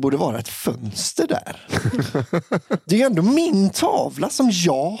faktiskt att det borde vara ett fönster där. Det är ändå min tavla som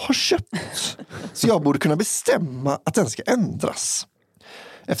jag har köpt. Så jag borde kunna bestämma att den ska ändras.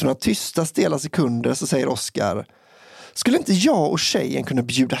 Efter några tysta, stela sekunder så säger Oskar: skulle inte jag och tjejen kunna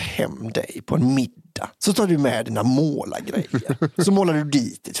bjuda hem dig på en middag? Så tar du med dina målargrejer. Så målar du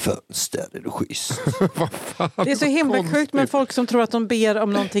dit ett fönster. Är du schysst? Det är så himla sjukt med folk som tror att de ber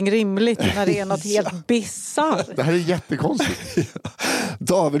om någonting rimligt när det är något helt bizarrt. Det här är jättekonstigt.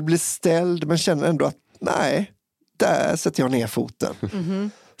 David blir ställd men känner ändå att nej, där sätter jag ner foten.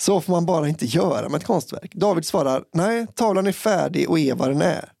 Så får man bara inte göra med ett konstverk. David svarar: nej, tavlan är färdig och är vad den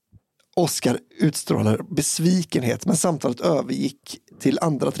är. Oskar utstrålar besvikenhet, men samtalet övergick till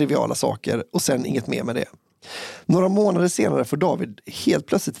andra triviala saker och sen inget mer med det. Några månader senare får David helt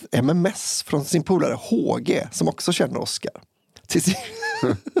plötsligt ett MMS från sin polare HG, som också känner Oskar.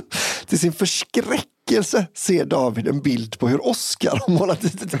 Till sin förskräckelse ser David en bild på hur Oskar har målat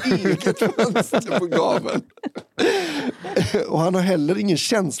ett eget fönster på gaveln. Och han har heller ingen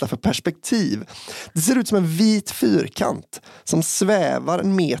känsla för perspektiv. Det ser ut som en vit fyrkant som svävar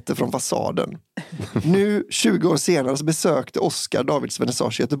en meter från fasaden. Nu, 20 år senare, så besökte Oskar Davids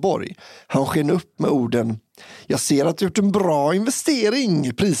vernissage i Göteborg. Han sken upp med orden: jag ser att du gjort en bra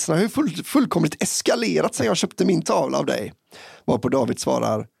investering. Priserna har ju fullkomligt eskalerat sedan jag köpte min tavla av dig. Varpå David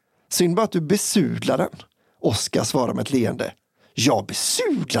svarar: synd bara att du besudlar den. Oskar svarar med ett leende: jag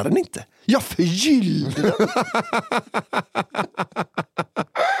besudlar den inte. Jag förgyllde den.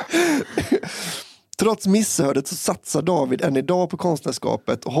 Trots missödet så satsar David än idag på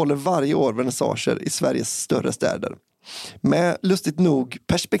konstnärskapet och håller varje år vernissager i Sveriges större städer. Med, lustigt nog,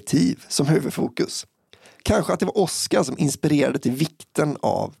 perspektiv som huvudfokus. Kanske att det var Oskar som inspirerade till vikten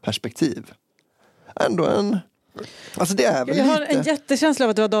av perspektiv. Ändå en... Alltså det är väl jag har lite... en jättekänsla av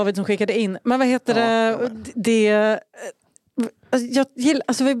att det var David som skickade in. Men vad heter det?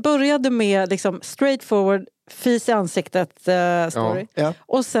 Alltså vi började med liksom straightforward, fis i ansiktet story. Ja.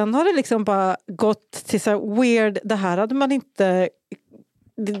 Och sen har det liksom bara gått till så här weird, det här hade man inte...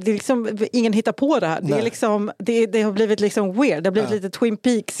 Det är liksom, ingen hittar på det här. Det, är liksom, det har blivit liksom weird. Det har blivit lite Twin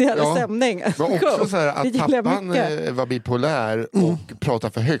Peaks i hela stämning. Det var också så här att pappan var bipolär och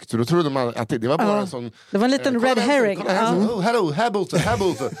pratade för högt. Så då trodde man att det var bara en sån... Det var en liten red herring. Hello, här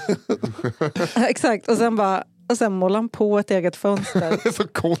bote. Exakt, och sen målar han på ett eget fönster. Det är så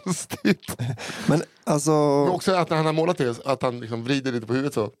konstigt. Men alltså... Men också att när han har målat det, att han liksom vrider lite på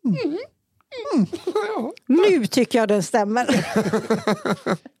huvudet så. Nu tycker jag den stämmer.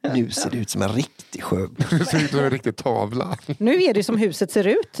 Nu ser det ut som en riktig sjö. Det ser ut som en riktig tavla. Nu är det som huset ser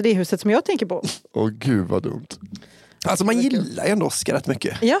ut. Det är huset som jag tänker på. Åh gud vad dumt. Alltså man gillar ju ändå Oscar rätt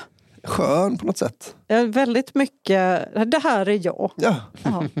mycket. Ja, Skön på något sätt. väldigt mycket. Det här är jag. Ja.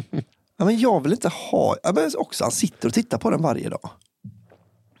 Ja. Ja, men jag vill inte ha... Ja, men också, han sitter och tittar på den varje dag.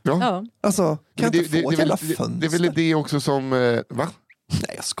 Ja. Alltså, kan jag inte få ett jävla fönster? det är väl det också som... Va?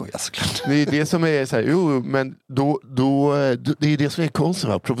 Nej, jag skojar såklart. Det är det som är så här, jo men det är det som är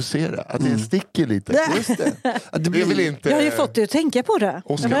konsten, att provocera. Att det sticker lite. Just det. Ja, Det är väl inte... Jag har ju fått dig att tänka på det.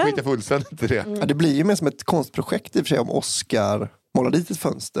 Oscar eller? skiter fullständigt i det. Ja, det blir ju mer som ett konstprojekt i och för sig om Oscar målar dit ett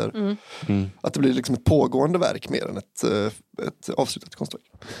fönster. Att det blir liksom ett pågående verk mer än ett avslutat konstverk.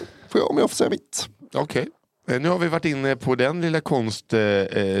 Om jag får säga mitt. Okej. Nu har vi varit inne på den lilla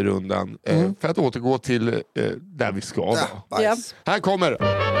konstrundan. För att återgå till där vi ska. Då. Ja. Här kommer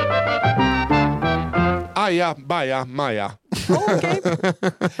Aja, Baja, Maja. Okej.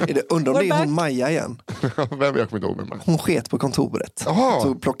 Undrar om det är We're hon Maja igen. Vem jag kommer inte ihåg med mig. Hon sket på kontoret. Jaha.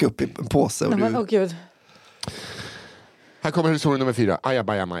 Så plockade upp i en påse. Och Nej, men, åh gud. Här kommer historia nummer 4. Aja,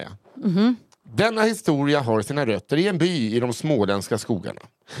 Baja, Maja. Denna historia har sina rötter i en by i de småländska skogarna.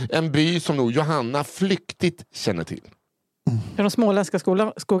 En by som nog Johanna flyktigt känner till. Är de småländska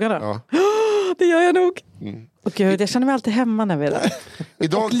skogarna? Ja. Det gör jag nog. Och gud, jag känner mig alltid hemma när vi är där.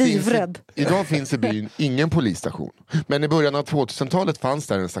 Idag livrädd. Idag finns i byn ingen polisstation. Men i början av 2000-talet fanns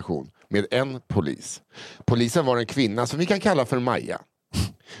där en station med en polis. Polisen var en kvinna som vi kan kalla för Maja.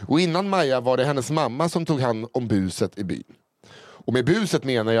 Och innan Maja var det hennes mamma som tog hand om buset i byn. Och med buset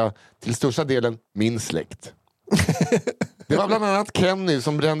menar jag till största delen min släkt. Det var bland annat Kenny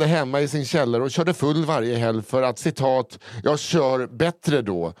som brände hemma i sin källare och körde full varje helg för att, citat, jag kör bättre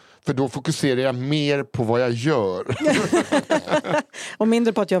då, för då fokuserar jag mer på vad jag gör. Och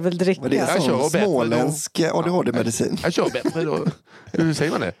mindre på att jag vill dricka. Men det är Jag kör sån bättre småländsk ADHD-medicin. Jag kör bättre då. Hur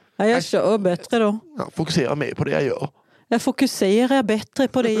säger man det? Ja, jag kör bättre då. Ja, fokuserar mer på det jag gör. Jag fokuserar bättre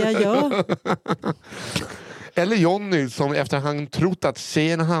på det jag gör. Eller Jonny som efter han trott att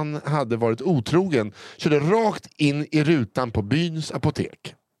tjejen han hade varit otrogen körde rakt in i rutan på byns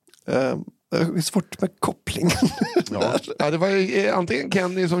apotek. Det är svårt med kopplingen. Ja, det var ju antingen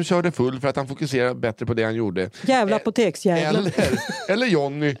Kenny som körde full för att han fokuserade bättre på det han gjorde. Jävla apoteksjävlar. Eller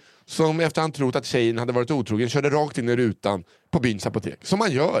Jonny som efter han trott att tjejen hade varit otrogen körde rakt in i rutan på byns apotek. Som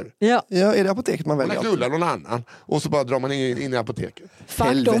man gör. Ja. Ja, är det apoteket man Man väljer? knullar någon annan och så bara drar man in i apoteket. Fuck,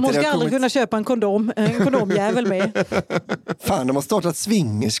 Helvete, de måste det har aldrig kommit- kunna köpa en kondomjävel med. Fan, de har startat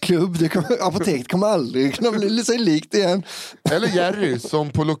swingersklubb. Apoteket kommer aldrig kunna bli sig likt igen. Eller Jerry som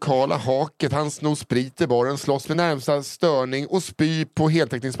på lokala haket, han snor sprit i baren, slåss med närmsta störning och spy på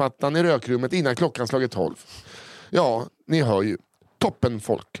heltäckningsmattan i rökrummet innan klockan slagit 12. Ja, ni hör ju. Toppen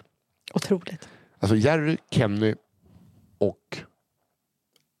folk. Otroligt. Alltså Jerry, Kenny och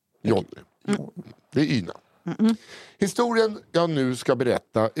Jonny. Det är Yna. Historien jag nu ska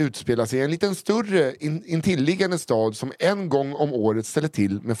berätta utspelar sig i en liten större intilliggande stad som en gång om året ställer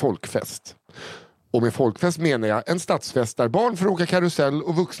till med folkfest. Och med folkfest menar jag en stadsfest där barn får åka karusell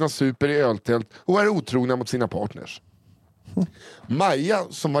och vuxna super i öltält och är otrogna mot sina partners. Maja,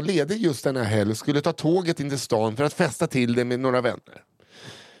 som var ledig just denna helg, skulle ta tåget in till stan för att festa till det med några vänner.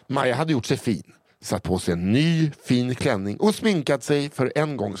 Maja hade gjort sig fin, satt på sig en ny fin klänning och sminkat sig för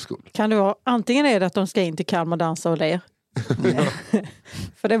en gångs skull. Kan det vara, antingen är det att de ska in till Kalmar dansa och le.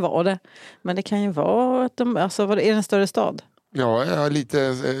 För det var det. Men det kan ju vara att de, alltså är det en större stad? Ja, lite,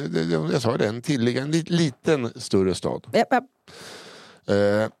 jag sa det, en liten större stad. Japp.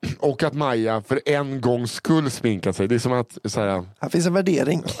 Och att Maja för en gångs skull sminkat sig. Det är som att så här, Här finns en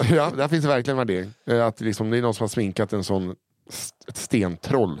värdering. ja, där finns verkligen en värdering. Att liksom, det är någon som har sminkat ett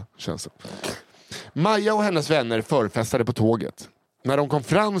stentroll, känns det. Maja och hennes vänner förfestade på tåget. När de kom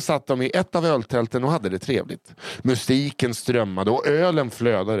fram satt de i ett av öltälten och hade det trevligt. Musiken strömmade och ölen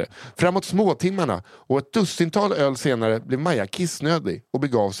flödade. Framåt småtimmarna och ett dussintal öl senare blev Maja kissnödig och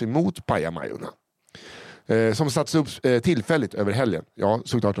begav sig mot pajamajorna. Som satts upp tillfälligt över helgen. Ja,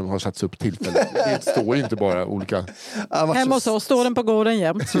 såklart de har satts upp tillfälligt. Det står ju inte bara olika... Hemma hos oss står den på gården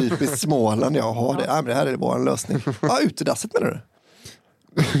jämt. Typiskt Småland, jag har det. Ja, men det här är vår lösning. Ja, utedasset menar du?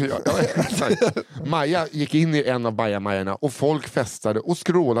 Ja, exakt. Maja gick in i en av bajamajorna och folk festade och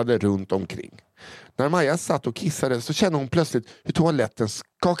skrålade runt omkring. När Maja satt och kissade så kände hon plötsligt hur toaletten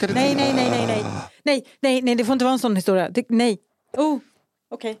skakade. Nej, det får inte vara en sån historia. Nej.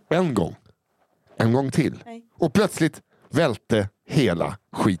 Okej. En gång till. Nej. Och plötsligt välte hela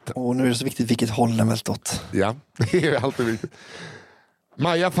skiten. Nu är det så viktigt vilket håll den vält åt. Ja, det är alltid viktigt.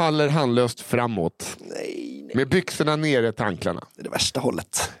 Maja faller handlöst framåt. Nej. Med byxorna nere till anklarna. Det är det värsta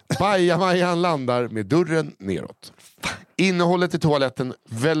hållet. Baja-Majan landar med dörren neråt. Innehållet i toaletten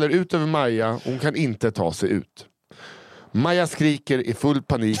väller ut över Maja och hon kan inte ta sig ut. Maja skriker i full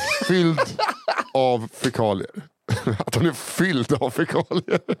panik, fylld av fekalier. Att hon är fylld av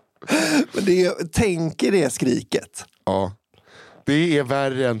fekalier. Men tänker det skriket. Ja. Det är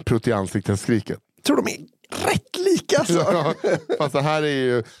värre än Prutt-i-ansikten-skriket. Tror de är rätt lika alltså. Ja, fast det här är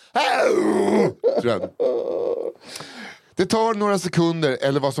ju... Det tar några sekunder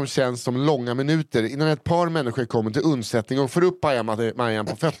eller vad som känns som långa minuter innan ett par människor kommer till undsättning och får upp Majan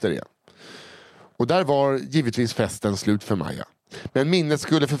på fötter igen. Och där var givetvis festen slut för Maja. Men minnet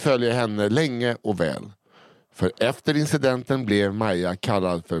skulle förfölja henne länge och väl. För efter incidenten blev Maja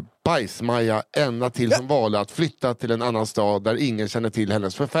kallad för Bajs-Maja ända till som valde att flytta till en annan stad där ingen känner till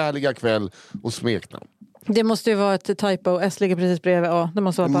hennes förfärliga kväll och smeknamn. Det måste ju vara ett typo. S ligger precis bredvid A. Det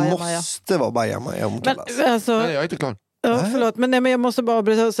måste vara Baja-Maja. Måste vara Baja-Maja hon kallas. Men, alltså, Nej, jag är inte klar. Ja, förlåt, men jag måste bara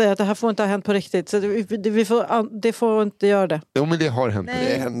avbryta och säga att det här får inte ha hänt på riktigt. Så det får inte göra det. Jo, men det har hänt.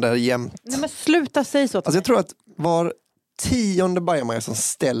 Det händer jämt. Nej, men sluta säga så. Alltså jag tror att var 10:e Baja-Maja som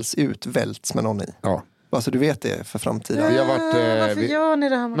ställs ut välts med någon i. Ja. Alltså du vet det för framtiden. Vi har varit, varför gör ni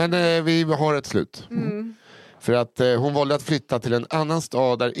det här? Men vi har ett slut. För att hon valde att flytta till en annan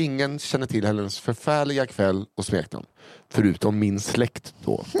stad där ingen känner till hennes förfärliga kväll och smeknamn. Förutom min släkt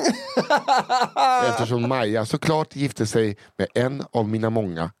då. Eftersom Maja såklart gifte sig med en av mina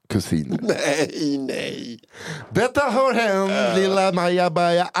många kusiner. Nej. Detta har hänt, lilla Maja,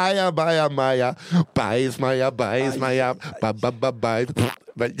 Baja, Aja, Baja, Maja. Bajs, Maja, bajs, Maja. Bajs.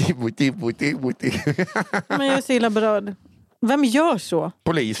 Men jag är så illa berörd. Vem gör så?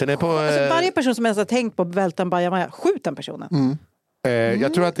 Polisen är på... Alltså varje person som ens har tänkt på att välta en Baja-Maja, skjut den personen.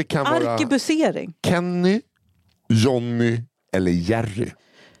 jag tror att det kan vara Arkebusering. Kenny, Johnny eller Jerry.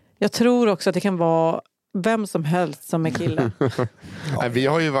 Jag tror också att det kan vara vem som helst som är kille. Nej, vi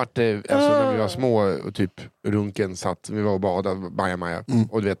har ju varit, alltså, när vi var små och typ runken satt, vi var och badade, Baja-Maja.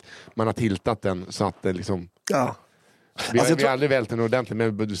 Och du vet, man har tiltat den så att det liksom... Ja. Vi Alltså, har aldrig vält den ordentligt,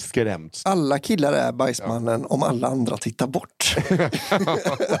 men du skrämts. Alla killar är bajsmannen om alla andra tittar bort.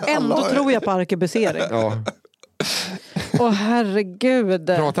 Ändå tror jag på arkebusering. Ja. Åh herregud.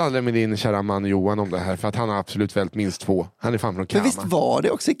 Prata aldrig med din kära man Johan om det här, för att han har absolut vält minst 2. Han är fan från Men Kalmar. visst var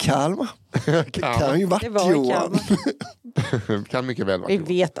det också i Kalmar? Det kan ju Det varit var i Johan. Det kan mycket väl vara Vi Johan.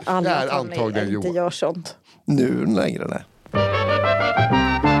 vet alla Det är att han antagligen inte Johan. gör sånt. Nu längre det.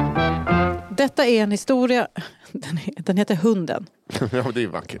 Detta är en historia. Den heter Hunden. Ja, det är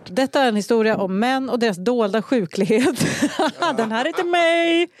vackert. Detta är en historia om män och deras dolda sjuklighet. Den här är till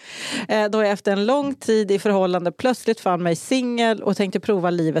mig. Då jag efter en lång tid i förhållande plötsligt fann mig singel och tänkte prova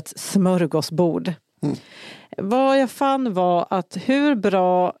livets smörgåsbord. Vad jag fann var att hur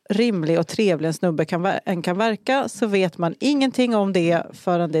bra, rimlig och trevlig en snubbe kan verka, så vet man ingenting om det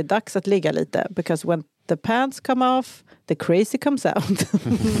förrän det är dags att ligga lite. Because when the pants come off, the crazy comes out.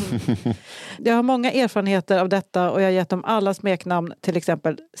 Jag har många erfarenheter av detta och jag har gett dem alla smeknamn, till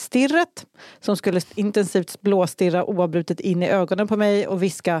exempel Stirret, som skulle intensivt blåstirra oavbrutet in i ögonen på mig och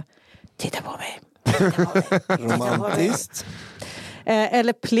viska: titta på mig. Romantiskt.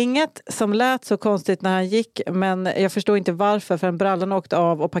 Eller Plinget, som lät så konstigt när han gick, men jag förstår inte varför, för en brallan åkte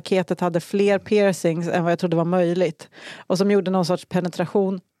av och paketet hade fler piercings än vad jag trodde var möjligt. Och som gjorde någon sorts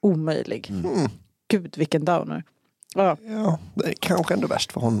penetration omöjlig. Gud, vilken downer. Ja. Ja, det är kanske ändå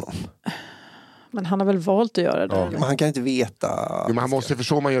värst för honom. Men han har väl valt att göra det. Ja. Men han kan inte veta. Jo, men han måste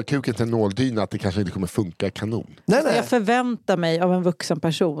förstå, om man gör kuken till en nåldyna, att det kanske inte kommer funka kanon. Nej. Jag förväntar mig av en vuxen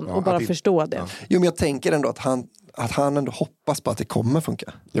person och bara förstå det. Jo, men jag tänker ändå att han ändå hoppas på att det kommer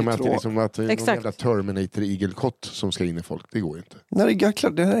funka. Ja, men att det är liksom att någon Exakt. jävla Terminator-igelkott som ska in i folk, det går ju inte. Nej, det är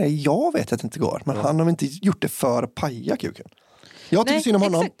klart, jag vet att det inte går. Men han har inte gjort det för att paja kuken. Jag tycker synd om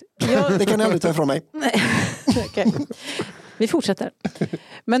honom. Exakt. Det kan ni aldrig ta ifrån mig. Nej. Okej. Vi fortsätter.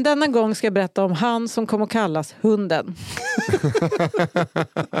 Men denna gång ska jag berätta om han som kommer att kallas Hunden.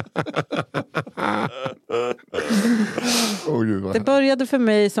 Det började för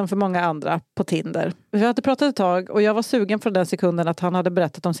mig som för många andra på Tinder. Vi hade pratat ett tag och jag var sugen från den sekunden att han hade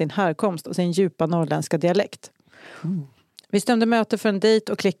berättat om sin härkomst och sin djupa norrländska dialekt. Vi stämde möte för en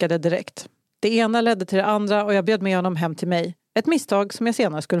dejt och klickade direkt. Det ena ledde till det andra och jag bjöd med honom hem till mig. Ett misstag som jag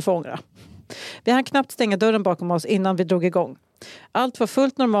senare skulle få ångra. Vi hann knappt stänga dörren bakom oss innan vi drog igång. Allt var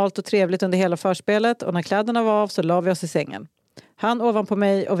fullt normalt och trevligt under hela förspelet och när kläderna var av så la vi oss i sängen. Han ovanpå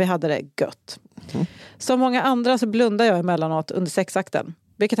mig och vi hade det gött. Som många andra så blundade jag emellanåt under sexakten.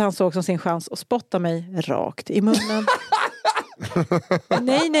 Vilket han såg som sin chans att spotta mig rakt i munnen.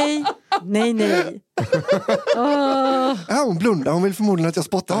 Nej. Nej. Åh. Ja, hon blundar. Hon vill förmodligen att jag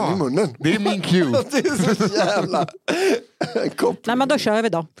spottar henne i munnen. Det är min cue. Det är så jävla koppling. Nej, men då kör vi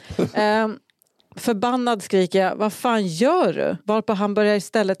då. Förbannad skriker jag, vad fan gör du? Varpå han börjar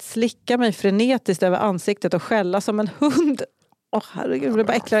istället slicka mig frenetiskt över ansiktet och skälla som en hund. Herregud, det blir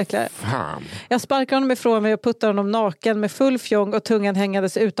bara äckligare. Fan. Jag sparkar honom ifrån mig och puttar honom naken med full fjong och tungan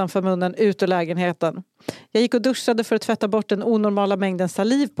hängades utanför munnen ut ur lägenheten. Jag gick och duschade för att tvätta bort den onormala mängden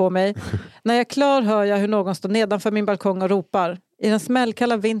saliv på mig. När jag är klar hör jag hur någon står nedanför min balkong och ropar. I den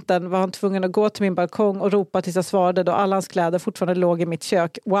smällkalla vintern var han tvungen att gå till min balkong och ropa tills jag svarade då alla hans kläder fortfarande låg i mitt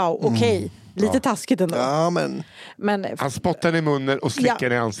kök. Wow, okej. Lite taskigt ändå. Ja, men... Han spottar i munnen och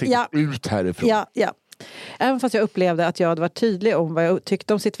slickar i ansiktet. Ut härifrån. Ja. Även fast jag upplevde att jag hade varit tydlig om vad jag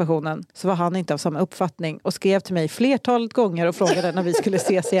tyckte om situationen så var han inte av samma uppfattning och skrev till mig flertalet gånger och frågade när vi skulle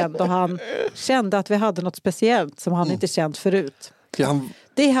ses igen då han kände att vi hade något speciellt som han inte känt förut.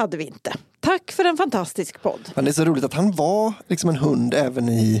 Det hade vi inte. Tack för en fantastisk podd. Men det är så roligt att han var liksom en hund även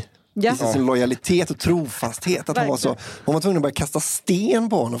i sin lojalitet och trofasthet. Att hon var tvungen att börja kasta sten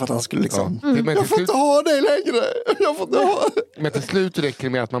på honom för att han skulle liksom... Jag får inte ha dig längre! Jag får inte ha... Men till slut räcker det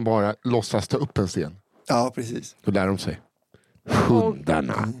med att man bara låtsas ta upp en sten. Ja, precis. Då lär de sig.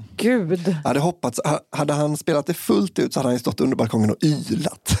 Hundarna. Gud. Jag hade hoppats, hade han spelat det fullt ut så hade han stått under balkongen och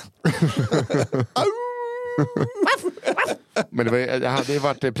ylat. Men det hade ju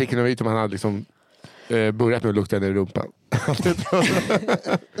varit pricken över om han hade liksom börjat med att lukta i rumpan.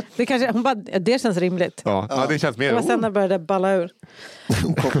 Det kanske, hon bara, det känns rimligt. Ja, det känns mer. Det var sen när det började balla ur.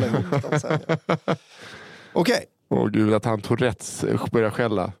 Okej. Åh gud, att han Tourettes börjar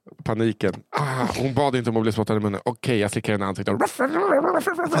skälla. Paniken. Hon bad inte om att bli spottad i munnen. Okej, jag slickar henne i ansiktet.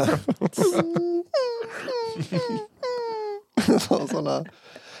 Såna.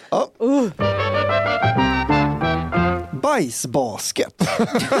 Ja. Bajsbasket.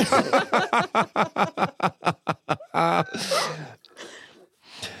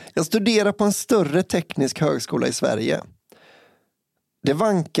 Jag studerar på en större teknisk högskola i Sverige. Det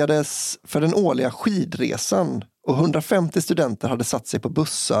vankades för den årliga skidresan och 150 studenter hade satt sig på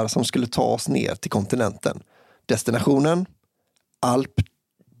bussar som skulle ta oss ner till kontinenten. Destinationen Alpe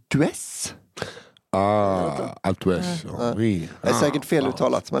d'Huez. Alpe d'Huez. Det är säkert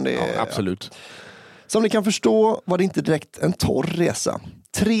feluttalat, men det är... Ja, absolut. Som ni kan förstå var det inte direkt en torr resa.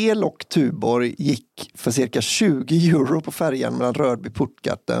 3 lock Tuborg gick för cirka 20 euro på färjan mellan Rödby och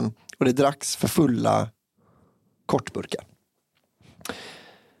Puttgarden och det dracks för fulla kortburkar.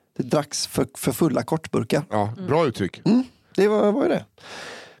 Det dracks för fulla kortburkar. Ja, bra uttryck. Det var ju det.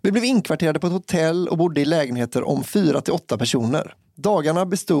 Vi blev inkvarterade på ett hotell och bodde i lägenheter om 4 till 8 personer. Dagarna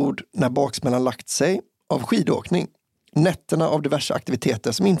bestod, när baksmällan lagt sig, av skidåkning. Nätterna av diverse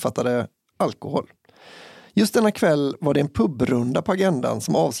aktiviteter som infattade alkohol. Just denna kväll var det en pubrunda på agendan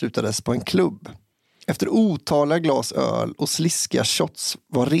som avslutades på en klubb. Efter otaliga glas öl och sliskiga shots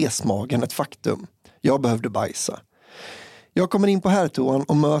var resmagen ett faktum. Jag behövde bajsa. Jag kommer in på herrtoan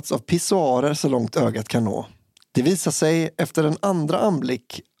och möts av pissoarer så långt ögat kan nå. Det visar sig efter en andra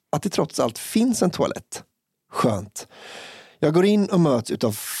anblick att det trots allt finns en toalett. Skönt. Jag går in och möts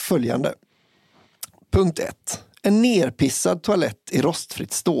utav följande. Punkt 1. En nerpissad toalett i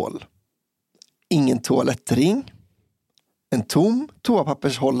rostfritt stål. Ingen toalettring. En tom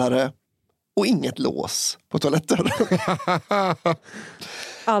toapappershållare. Och inget lås på toaletter.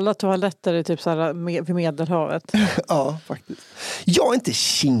 Alla toaletter är typ så här vid Medelhavet. Ja, faktiskt. Jag är inte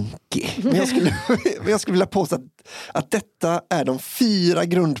kinkig. Men jag skulle vilja påstå att detta är de 4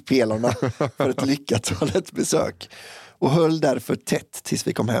 grundpelarna för ett lyckat toalettbesök. Och höll därför tätt tills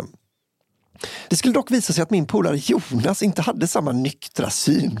vi kom hem. Det skulle dock visa sig att min polare Jonas inte hade samma nyktra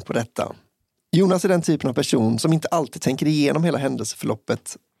syn på detta. Jonas är den typen av person som inte alltid tänker igenom hela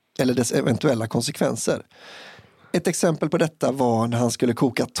händelseförloppet eller dess eventuella konsekvenser. Ett exempel på detta var när han skulle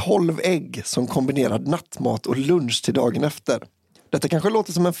koka 12 ägg som kombinerad nattmat och lunch till dagen efter. Detta kanske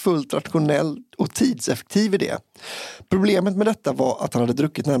låter som en fullt rationell och tidseffektiv idé. Problemet med detta var att han hade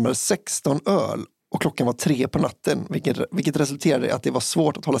druckit närmare 16 öl och klockan var 3 på natten, vilket resulterade i att det var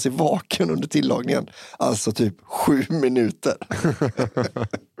svårt att hålla sig vaken under tillagningen. Alltså typ 7 minuter.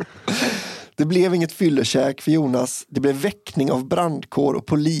 Det blev inget fyllekäk för Jonas. Det blev väckning av brandkår och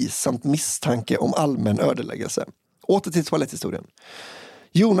polis samt misstanke om allmän ödeläggelse. Åter till toaletthistorien.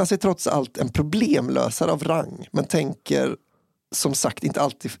 Jonas är trots allt en problemlösare av rang, men tänker som sagt inte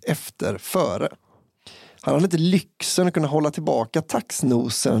alltid efter före. Han hade inte lyxen att kunna hålla tillbaka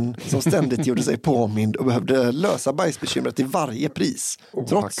taxnosen som ständigt gjorde sig påmind och behövde lösa bajsbekymret till varje pris.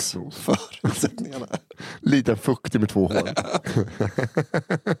 Trots förutsättningarna. Lite fuktig med 2 hål.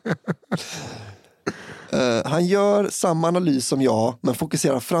 Han gör samma analys som jag, men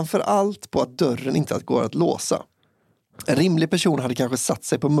fokuserar framför allt på att dörren inte går att låsa. En rimlig person hade kanske satt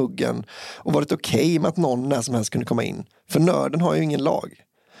sig på muggen och varit okej med att någon när som helst kunde komma in. För nörden har ju ingen lag.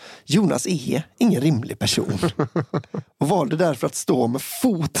 Jonas är ingen rimlig person. Och valde därför att stå med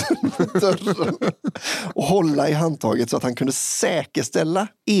foten på dörren och hålla i handtaget så att han kunde säkerställa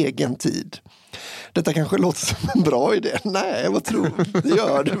egen tid. Detta kanske låter som en bra idé. Nej, vad tror du? Det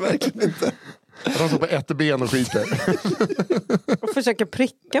gör det verkligen inte. Han står på ett ben och skiter. Och försöker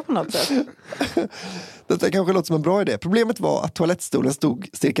pricka på något sätt. Detta kanske låter som en bra idé. Problemet var att toalettstolen stod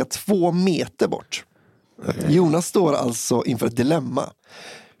cirka 2 meter bort. Jonas står alltså inför ett dilemma.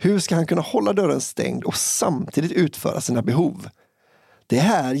 Hur ska han kunna hålla dörren stängd och samtidigt utföra sina behov? Det är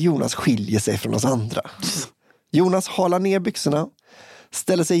här Jonas skiljer sig från oss andra. Jonas halar ner byxorna,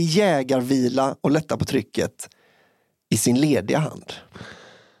 ställer sig i jägarvila och lättar på trycket i sin lediga hand.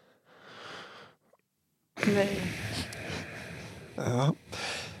 Nej. Ja.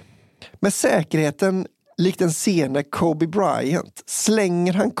 Med säkerheten likt en sene Kobe Bryant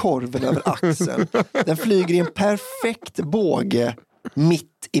slänger han korven över axeln. Den flyger i en perfekt båge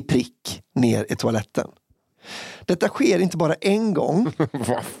mitt i prick ner i toaletten. Detta sker inte bara en gång.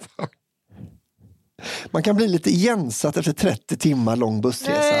 Man kan bli lite igensatt efter 30 timmar lång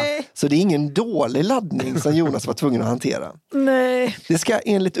bussresa. Nej. Så det är ingen dålig laddning som Jonas var tvungen att hantera. Nej. Det ska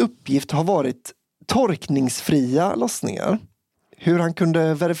enligt uppgift ha varit torkningsfria lossningar. Hur han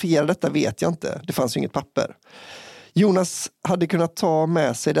kunde verifiera detta vet jag inte. Det fanns ju inget papper. Jonas hade kunnat ta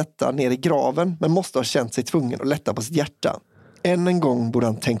med sig detta ner i graven men måste ha känt sig tvungen att lätta på sitt hjärta. Än en gång borde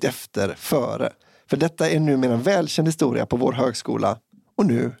han tänkt efter före. För detta är numera en välkänd historia på vår högskola. Och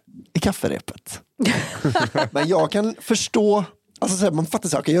nu i kafferepet. Men jag kan förstå... Alltså man fattar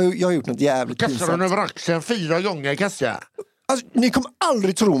saker. Jag har gjort något jävligt pinsamt. Kastar den över axeln 4 gånger, kastar. Alltså, ni kommer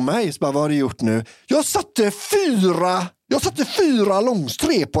aldrig tro mig. Så bara, vad har du gjort nu? Jag satte 4 långs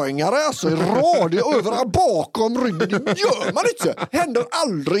 3-poängare alltså i rad över bakom ryggen. Det gör man inte. Händer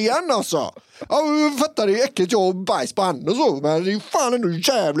aldrig igen alltså. Jag fattar, det är äckligt, jag har bajs på handen och så. Men det är fan ändå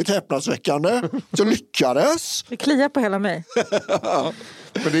jävligt häpnadsväckande. Så lyckades. Det kliar på hela mig.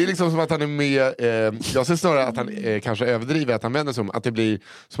 Men det är liksom som att han är med, jag ser snarare att han kanske överdriver, att han vänder sig om, att det blir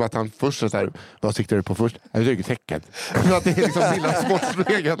som att han först är så här, vad siktar du på först? Ryggsäcken. Men att det är liksom lilla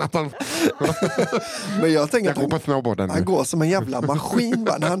sportsregeln att han... Men jag tänker jag att han går som en jävla maskin.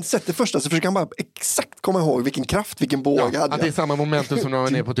 När han sätter första så försöker han bara exakt komma ihåg vilken kraft, vilken båg hade jag. Att det är samma momentum som när man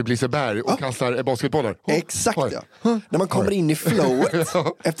är nere på typ Liseberg och kastar basketbollar. Exakt ja. När man kommer in i flowet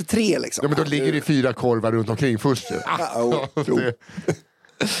efter 3 liksom. Ja, men då ligger det 4 korvar runt omkring först.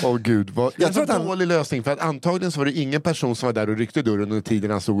 Åh gud, det är en så dålig lösning. För att antagligen så var det ingen person som var där och ryckte dörren under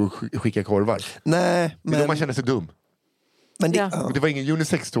tiden han stod och skickade korvar. Nej, men... Det är då man känner sig dum. Men det var ingen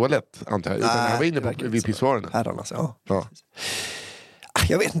unisex-toalett antar jag. Utan han var inne vid pissoarerna. Herrarna, ja.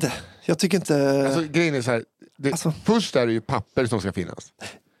 Jag vet inte. Jag tycker inte... Alltså grejen är så här. Först är det ju papper som ska finnas.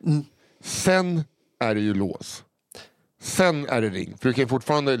 Sen är det ju lås. Sen är det ring. För du kan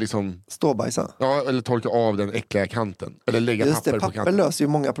fortfarande liksom... Ståbajsa. Ja, eller torka av den äckliga kanten. Eller lägga papper på kanten. Papper löser ju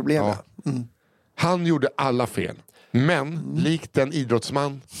många problem. Ja. Han gjorde alla fel. Men likt den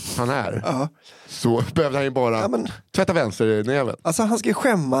idrottsman han är så behövde han ju bara tvätta vänsternäven. Alltså han ska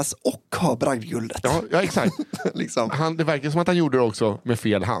skämmas och ha bragdguldet. Ja exakt. liksom. Det verkar som att han gjorde det också med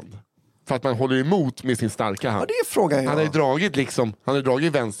fel hand. För att man håller emot med sin starka hand. Ja, det är frågan. Han har ju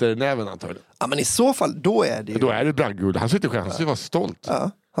dragit vänsternäven antagligen. Ja, men i så fall, då är det ju... Då är det bragdguld. Han sitter själv, han ska vara stolt.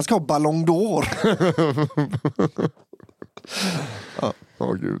 Ja. Han ska ha Ballon d'Or.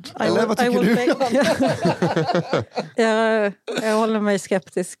 Gud. Eller vad tycker du? Jag håller mig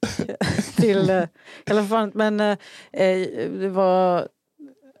skeptisk till i alla fall. Men det var...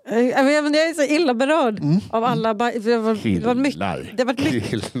 Jag är så illa berörd av alla det var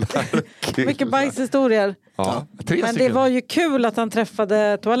mycket bajshistorier. Ja. Men det var ju kul att han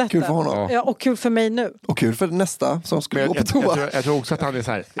träffade toaletten. Kul för honom. Ja, och kul för mig nu. Och kul för nästa som skulle gå på toa. Jag tror också att han är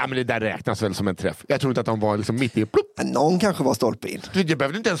så här, ja men det där räknas väl som en träff. Jag tror inte att han var liksom mitt i plopp. Någon kanske var stolpe in. Jag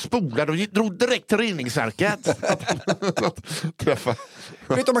behövde inte ens spola, de drog direkt till reningsverket. att träffa.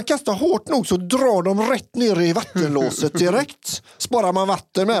 Vet du, om man kastar hårt nog så drar de rätt ner i vattenlåset direkt. Sparar man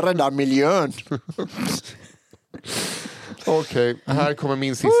vatten med, räddar miljön. Okej, här kommer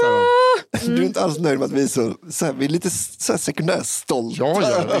min sista då. Du är inte alls nöjd med att vi är lite så här sekundär stolta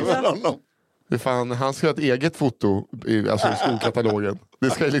över honom. Fan, han ska ha ett eget foto i skolkatalogen. Det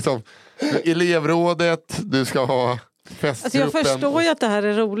ska liksom elevrådet, du ska ha festgruppen. Alltså jag förstår ju att det här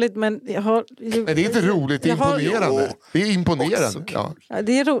är roligt, men jag har... Nej, det är inte roligt, det är imponerande. Det är imponerande. Ja. Ja,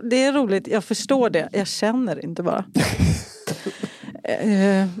 det är roligt, jag förstår det. Jag känner inte bara.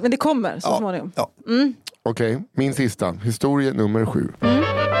 Men det kommer så småningom. Ja. Okej, min sista. Historia nummer 7.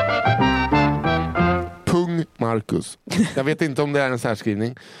 Pung Marcus. Jag vet inte om det är en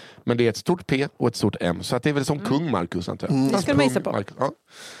särskrivning. Men det är ett stort P och ett stort M. Så att det är väl som kung Marcus, antar jag. Det ska man gissa på. Marcus, ja.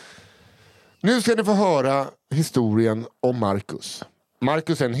 Nu ska ni få höra historien om Marcus.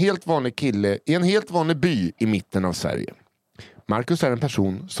 Marcus är en helt vanlig kille i en helt vanlig by i mitten av Sverige. Marcus är en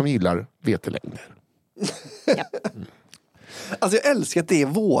person som gillar vetelängder. Alltså jag älskar att det är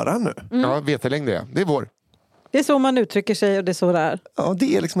våra nu. Ja, vetelängder ja. Det är vår. Det är så man uttrycker sig och det är så det är. Ja,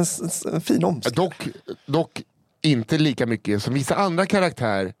 det är liksom en fin omskrivning. Dock inte lika mycket som vissa andra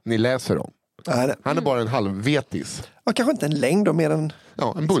karaktärer ni läser om. Nej. Han är bara en halvvetis. Ja, kanske inte en längd då, mer än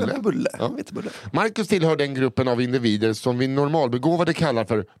en bulle. Ja. Marcus tillhör den gruppen av individer som vi normalbegåvade kallar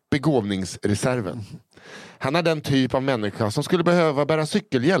för begåvningsreserven. Han är den typ av människa som skulle behöva bära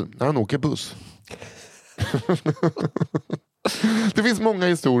cykelhjälm när han åker buss. Det finns många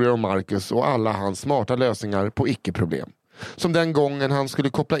historier om Marcus och alla hans smarta lösningar på icke-problem. Som den gången han skulle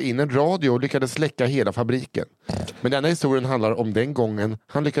koppla in en radio och lyckades släcka hela fabriken. Men denna historien handlar om den gången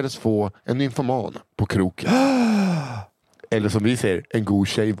han lyckades få en nymfoman på kroken. Eller som vi säger, en god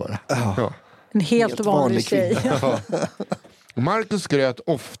tjej bara. Ja. En helt vanlig tjej. Marcus skröt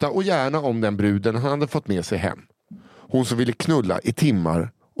ofta och gärna om den bruden han hade fått med sig hem. Hon som ville knulla i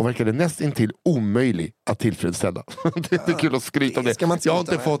timmar och verkade nästintill omöjlig att tillfredsställa. Det är kul att skryta om det. Jag har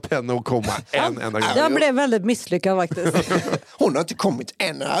inte fått henne att komma en enda gång. Jag blev väldigt misslyckad faktiskt. Hon har inte kommit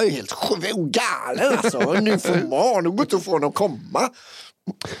än. Jag är helt galen alltså. Nu får man nog inte få henne att komma.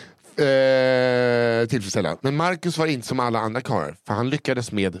 Tillfredsställa. Men Marcus var inte som alla andra karlar, för han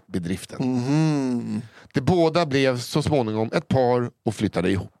lyckades med bedriften. De båda blev så småningom ett par och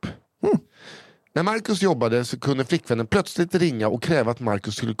flyttade ihop. När Marcus jobbade så kunde flickvännen plötsligt ringa och kräva att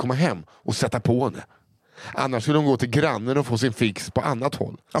Marcus skulle komma hem och sätta på henne. Annars skulle hon gå till grannen och få sin fix på annat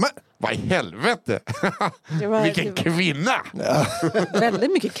håll. Amen. Vad i helvete! Vilken kvinna! Ja.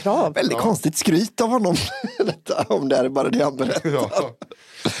 Väldigt mycket krav. Väldigt konstigt skryt av honom. Om det är bara det han berättar. Ja.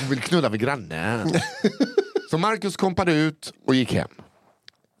 Hon vill knulla med grannen. Så Marcus kompade ut och gick hem.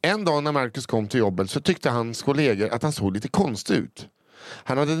 En dag när Marcus kom till jobbet så tyckte hans kollegor att han såg lite konstig ut.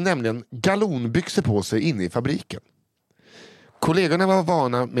 Han hade nämligen galonbyxor på sig inne i fabriken. Kollegorna var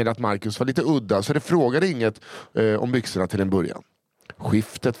vana med att Marcus var lite udda så det frågade inget om byxorna till en början.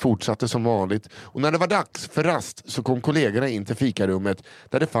 Skiftet fortsatte som vanligt och när det var dags för rast så kom kollegorna in till fikarummet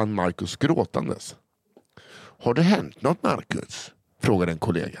där de fann Marcus gråtandes. Har det hänt något, Marcus? Frågade en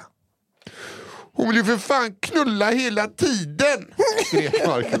kollega. Hon vill ju för fan knulla hela tiden, skrev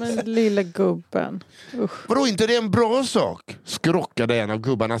Marcus. Men lilla gubben. Usch. Vadå, inte det är en bra sak? Skrockade en av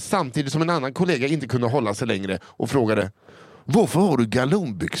gubbarna samtidigt som en annan kollega inte kunde hålla sig längre och frågade: varför har du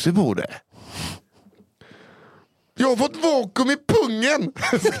galonbyxor på dig? Jag har fått vakuum i pungen,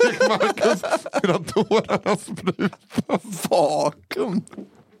 skrek Marcus medan tårarna sprutar. Vakuum?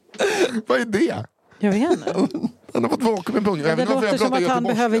 Vad är det? Jag vet inte. Han har fått vakuum i pungen. Det låter som att han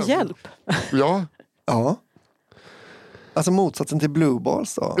behöver hjälp. Ja. Ja. Alltså motsatsen till blue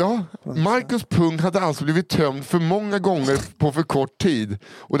balls då. Ja, Marcus pung hade alltså blivit tömd för många gånger på för kort tid.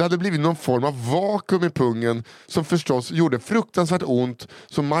 Och det hade blivit någon form av vakuum i pungen som förstås gjorde fruktansvärt ont.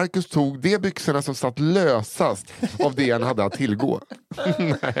 Så Marcus tog de byxorna som satt lösast av det han hade att tillgå.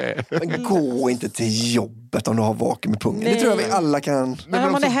 Nej. Men gå inte till jobbet om du har vakuum i pungen. Nej. Det tror jag vi alla kan. Men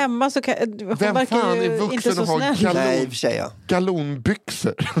om man är hemma så kan... Hon Vem verkar fan är ju vuxen inte så och har snäll. Nej, för sig, ja.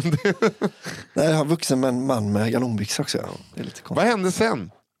 galonbyxor? Nej, jag har vuxen man med galonbyxor också. Ja. Det är lite Vad konstigt. hände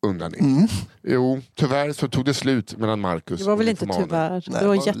sen? Undrar ni. Jo, tyvärr så tog det slut mellan Marcus Det var väl och inte nymfomanen. tyvärr. Nej, Det var det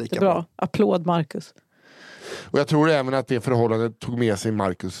var lika jättebra. bra. Applåd Marcus. Och jag tror även att det förhållandet tog med sig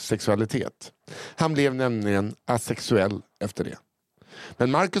Marcus sexualitet. Han blev nämligen asexuell efter det.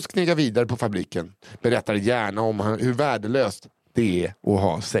 Men Marcus knegar vidare på fabriken. Berättar gärna om hur värdelöst det är att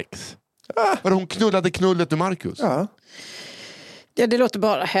ha sex. Var hon knullade knullet med Marcus? Ja. Ja, det låter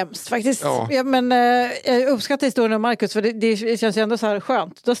bara hemskt faktiskt. Ja. Ja, men jag uppskattar historien om Marcus för det känns ju ändå så här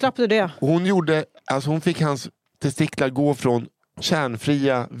skönt. Då slapp du det. Och hon fick hans testiklar gå från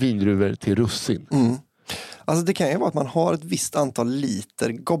kärnfria vindruvor till russin. Alltså det kan ju vara att man har ett visst antal liter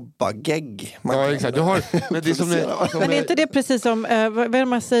gobbagegg. Man Ja, kan- exakt. Du har, men det är Men är inte det precis som, vad är det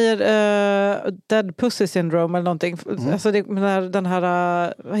man säger, dead pussy syndrome eller någonting? Alltså den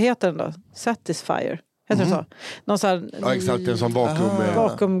här, vad heter den då? Satisfier. Heter det så? Någon sån här ja, exakt, en sån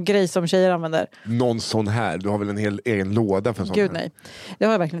vakuumgrej som tjejer använder. någon sån här. Du har väl en hel egen låda för en sån Gud här. nej, det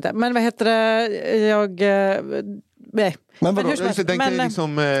har jag verkligen inte. Men vad heter det, nej. Men vadå? hur som helst, Den kan ju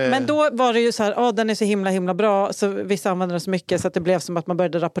liksom, men då var det ju så här, den är så himla bra, så vissa använder den så mycket så att det blev som att man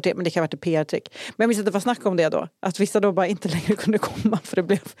började rapportera, men det kan ha varit ett PR-trick. Men jag minns att det var snack om det då, att vissa då bara inte längre kunde komma, för den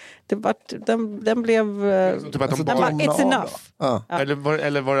blev typ att de den bara, bara, it's enough. Ja.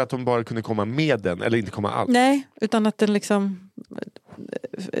 eller var det att de bara kunde komma med den, eller inte komma alls? Nej, utan att den liksom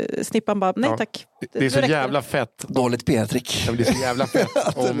snippan bara, nej Ja. tack. Det är så räcker. jävla fett. Dåligt PR-trick. Det blir så jävla fett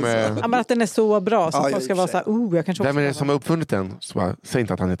om... Ja, men att den är så bra så Ja, folk i och ska för vara sig. så här, jag kanske Vem är det också som har uppfunnit den? Så bara, säg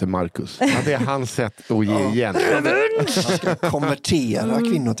inte att han heter Marcus. Att det är hans sätt att ge igen. Han ska konvertera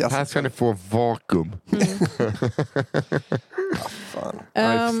kvinnor till Här ska ni få vakuum.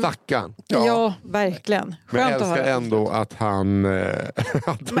 Nej, stackarn. Ja, verkligen. Men jag Skönt att älskar höra. ändå att han...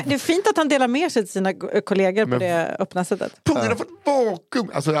 Men det är fint att han delar med sig till sina kollegor på det öppna sättet. Pungen har fått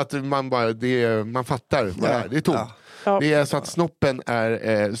vakuum! Alltså att man bara, man fattar vad det är. Det är tomt. Ja. Det är så att snoppen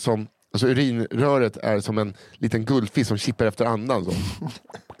är som... Alltså urinröret är som en liten guldfisk som kippar efter andan. Så.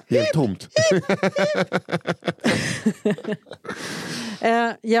 Helt tomt.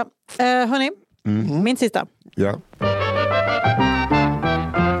 Hörni, min sista. Ja.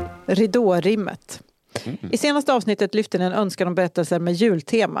 Ridårimmet. I senaste avsnittet lyfte ni en önskan om berättelser med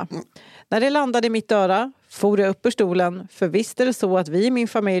jultema. När det landade i mitt öra for jag upp ur stolen, för visst är det så att vi i min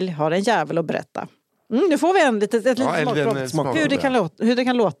familj har en jävel att berätta. Nu får vi ett litet smakprov hur det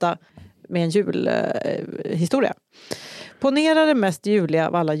kan låta med en julhistoria. Ponera det mest juliga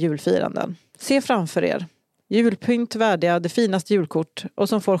av alla julfiranden. Se framför er. Julpynt värdiga det finaste julkort och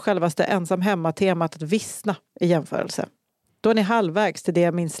som får självaste ensam hemma-temat att vissna i jämförelse. Då är ni halvvägs till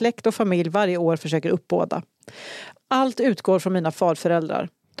det min släkt och familj varje år försöker uppbåda. Allt utgår från mina farföräldrar.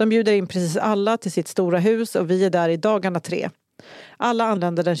 De bjuder in precis alla till sitt stora hus och vi är där i dagarna 3. Alla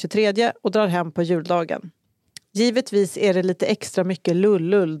anländer den 23 och drar hem på juldagen. Givetvis är det lite extra mycket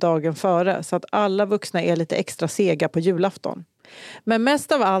lull dagen före så att alla vuxna är lite extra sega på julafton. Men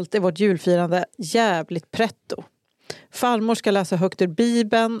mest av allt är vårt julfirande jävligt pretto. Farmor ska läsa högt ur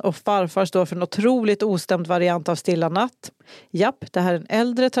Bibeln och farfar står för en otroligt ostämd variant av Stilla natt. Japp, det här är en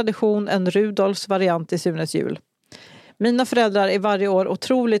äldre tradition än Rudolfs variant i Sunes jul. Mina föräldrar är varje år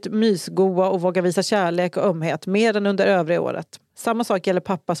otroligt mysgoa och vågar visa kärlek och ömhet mer än under övriga året. Samma sak gäller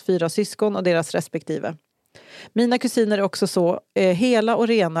pappas 4 syskon och deras respektive. Mina kusiner är också så hela och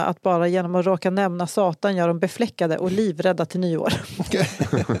rena att bara genom att råka nämna Satan gör dem befläckade och livrädda till nyår.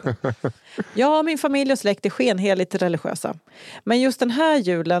 Ja, min familj och släkt är skenheligt religiösa. Men just den här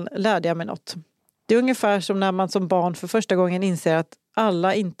julen lärde jag mig något. Det är ungefär som när man som barn för första gången inser att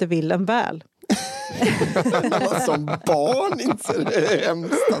alla inte vill en väl. Som barn inser det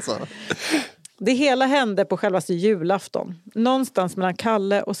hemskt alltså. Det hela hände på självaste julafton. Någonstans mellan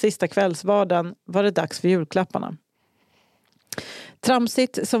Kalle och sista kvällsvarden var det dags för julklapparna.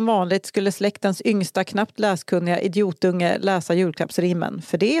 Tramsigt som vanligt skulle släktens yngsta knappt läskunniga idiotunge läsa julklappsrimmen.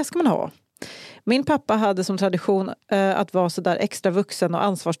 För det ska man ha. Min pappa hade som tradition att vara så där extra vuxen och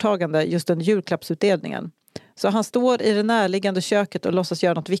ansvarstagande just under julklappsutdelningen. Så han står i det närliggande köket och låtsas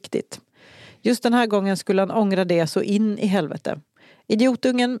göra något viktigt. Just den här gången skulle han ångra det så in i helvete.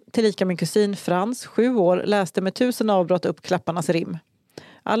 Idiotungen, tillika min kusin Frans, 7 år, läste med 1000 avbrott upp klapparnas rim.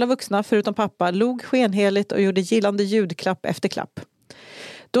 Alla vuxna, förutom pappa, log skenheligt och gjorde gillande ljudklapp efter klapp.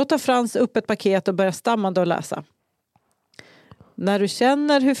 Då tar Frans upp ett paket och börjar stammande att läsa. När du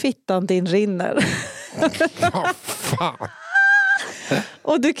känner hur fittan din rinner.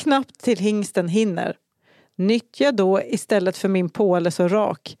 Och du knappt till hingsten hinner. Nyttja då istället för min påle så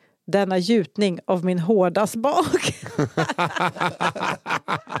rak. Denna gjutning av min hårda smak.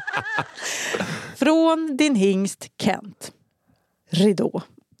 Från din hingst Kent. Ridå.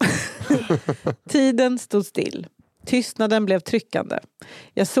 Tiden stod still. Tystnaden blev tryckande.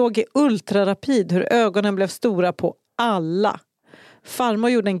 Jag såg i ultrarapid hur ögonen blev stora på alla. Farmor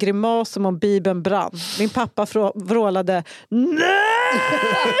gjorde en grimas som om Bibeln brann. Min pappa vrålade nej!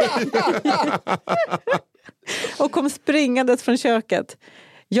 Och kom springandes från köket.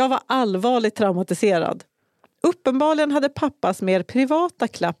 Jag var allvarligt traumatiserad. Uppenbarligen hade pappas mer privata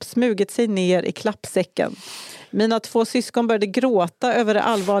klapp smugit sig ner i klappsäcken. Mina 2 syskon började gråta över det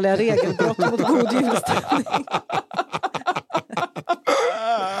allvarliga regelbrott mot god julstämning.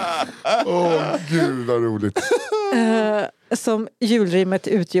 Gud vad roligt. Som julrimmet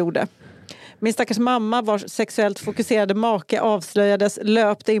utgjorde. Min stackars mamma, vars sexuellt fokuserade make avslöjades,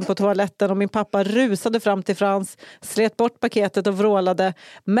 löpte in på toaletten och min pappa rusade fram till Frans, slet bort paketet och vrålade.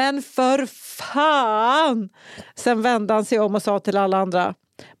 Men för fan! Sen vände han sig om och sa till alla andra.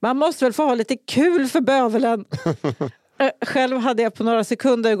 Man måste väl få ha lite kul för bövelen. Själv hade jag på några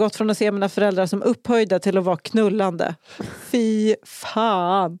sekunder gått från att se mina föräldrar som upphöjda till att vara knullande. Fy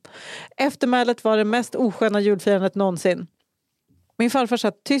fan. Eftermälet var det mest osköna julfirandet någonsin. Min farfar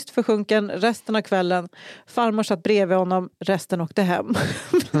satt tyst försjunken resten av kvällen. Farmor satt bredvid honom, resten åkte hem.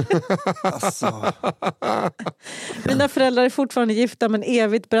 Alltså. Mina föräldrar är fortfarande gifta men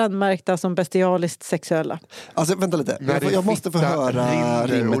evigt brännmärkta som bestialiskt sexuella. Alltså vänta lite, När jag måste få höra rinner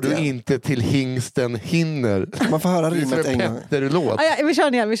rimmet och du igen. inte till hingsten hinner. Man får höra Det är rimmet som en en gång. Petter-låt. Ja, vi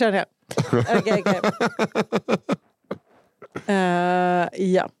kör den igen. Okej.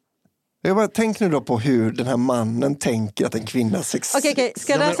 Ja. Jag bara, tänk nu då på hur den här mannen tänker att en kvinna sex... Okej.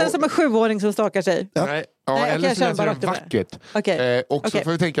 Ska jag läsa den som en 7-åring som stakar sig? Nej, Nej, eller okej, så jag kör läser bara den rakt upp med. vackert. Okej. Och så Okej.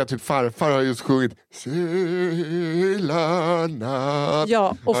 får vi tänka att typ farfar har just sjungit Stilla natt.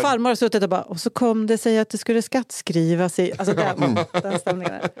 Ja, och farmor har suttit och bara, och så kom det sig att det skulle skattskrivas i... Alltså den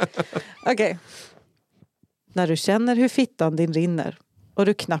stämningen. Okej. När du känner hur fittan din rinner och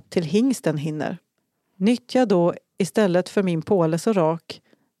du knappt till hingsten hinner, nyttja då istället för min påle så rak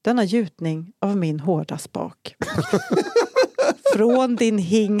denna gjutning av min hårda spak. Från din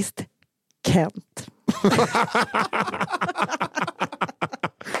hingst Kent.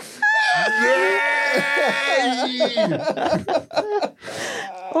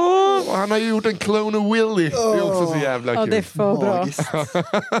 Och han har ju gjort en clone of Willy. Det är också så jävla Ja, kul. det är för bra. Magiskt.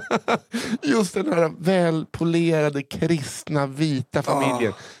 Just den här välpolerade, kristna, vita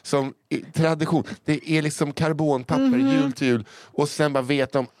familjen. Som tradition. Det är liksom karbonpapper jul till jul. Och sen bara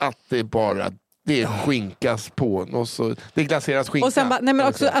vet de att det är bara... Det skinkas på och så det glaseras skinka. Och sen bara, nej men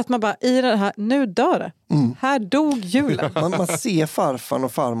också att man bara, i det här, nu dör det. Här dog julen. Man ser farfar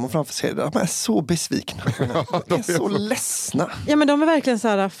och farmor framför sig. De är så besvikna. De är så ledsna. Ja men de är verkligen så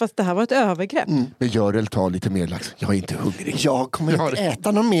här, fast det här var ett övergrepp. Men Görel, ta lite mer lax. Jag är inte hungrig. Jag kommer inte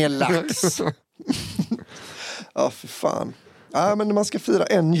äta någon mer lax. Ja, för fan. Ja, men man ska fira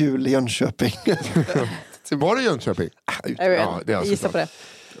en jul i Jönköping. Var det Jönköping? Jag vet, Ja, det är alltså gissa på det.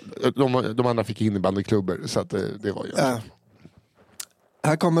 De andra fick innebandyklubbor så att det var Jönköping.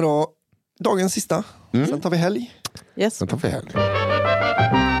 Här kommer då dagens sista. Sen tar vi helg. Yes. Sen tar vi helg.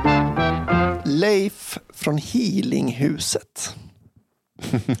 Leif från Healinghuset.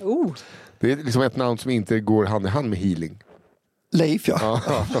 Det är liksom ett namn som inte går hand i hand med healing. Leif, ja.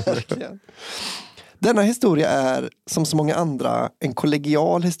 Verkligen. Denna historia är, som så många andra, en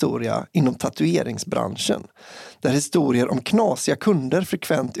kollegial historia inom tatueringsbranschen. Där historier om knasiga kunder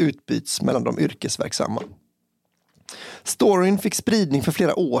frekvent utbyts mellan de yrkesverksamma. Storyn fick spridning för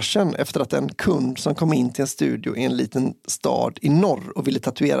flera år sedan efter att en kund som kom in till en studio i en liten stad i norr och ville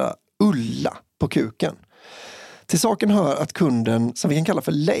tatuera Ulla på kuken. Till saken hör att kunden, som vi kan kalla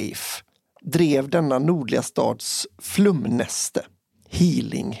för Leif, drev denna nordliga stads flumnäste,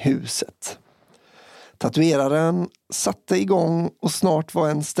 Healinghuset. Tatueraren satte igång och snart var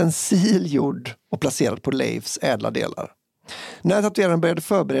en stencil gjord och placerad på Leifs ädla delar. När tatueraren började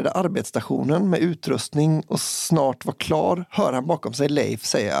förbereda arbetsstationen med utrustning och snart var klar hör han bakom sig Leif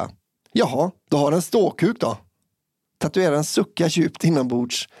säga: "Jaha, då har en ståkuk då." Tatueraren suckar djupt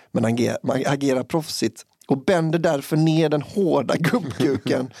inombords men agerar proffsigt och bänder därför ner den hårda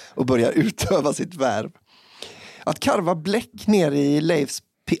gubbkuken och börjar utöva sitt värv. Att karva bläck ner i Leifs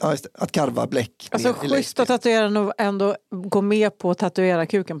Alltså schysst att tatueraren och ändå gå med på att tatuera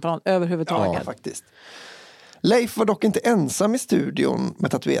kuken på någon överhuvudtaget. Ja, faktiskt. Leif var dock inte ensam i studion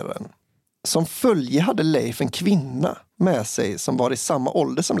med tatueraren. Som följe hade Leif en kvinna med sig som var i samma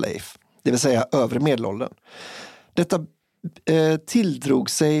ålder som Leif. Det vill säga övre medelåldern. Detta tilldrog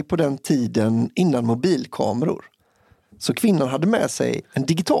sig på den tiden innan mobilkameror. Så kvinnan hade med sig en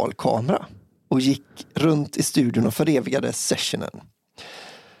digital kamera och gick runt i studion och förevigade sessionen.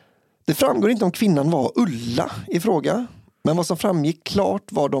 Det framgår inte om kvinnan var Ulla i fråga, men vad som framgick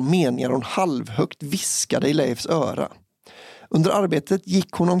klart var de meningar hon halvhögt viskade i Leifs öra. Under arbetet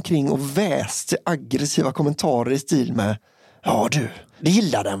gick hon omkring och väste aggressiva kommentarer i stil med: "Ja du, det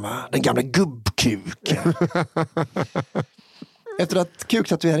gillar den va? Den gamla gubbkuken." Efter att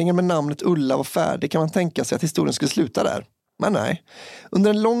kuktatueringen med namnet Ulla var färdig kan man tänka sig att historien skulle sluta där. Men nej. Under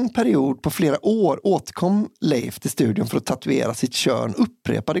en lång period på flera år återkom Leif till studion för att tatuera sitt kön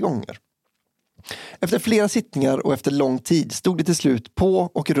upprepade gånger. Efter flera sittningar och efter lång tid stod det till slut på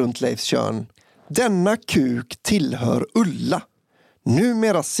och runt Leifs kön: "Denna kuk tillhör Ulla.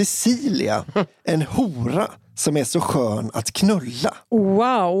 Numera Cecilia, en hora som är så skön att knulla."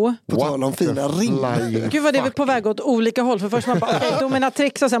 Wow. På tal om fina rim. Gud vad det är på väg åt olika håll. För först man bara, okej,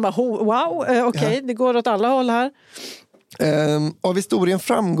 dominatrix och sen bara, wow, okej, det går åt alla håll här. Av historien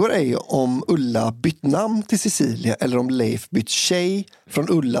framgår ej om Ulla bytt namn till Cecilia eller om Leif bytt tjej från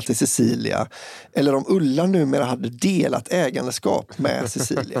Ulla till Cecilia eller om Ulla numera hade delat ägandeskap med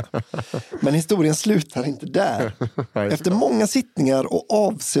Cecilia. Men historien slutar inte där. Efter många sittningar och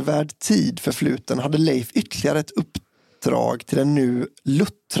avsevärd tid förfluten hade Leif ytterligare ett uppdrag till den nu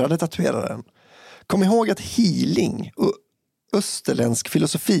luttrade tatueraren. Kom ihåg att healing och österländsk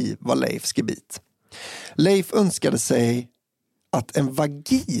filosofi var Leifs gebit. Leif önskade sig att en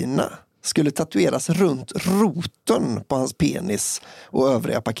vagina skulle tatueras runt roten på hans penis och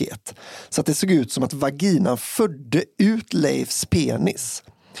övriga paket. Så att det såg ut som att vaginan födde ut Leifs penis.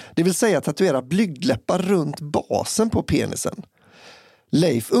 Det vill säga tatuera blygdläppar runt basen på penisen.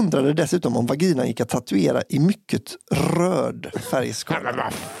 Leif undrade dessutom om vaginan gick att tatuera i mycket röd färgskala. Men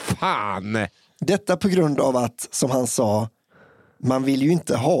vad fan! Detta på grund av att, som han sa, man vill ju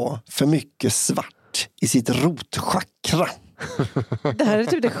inte ha för mycket svart i sitt rotchakra. Det här är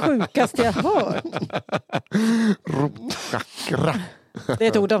typ det sjukaste jag hört. Rotchakra. Det är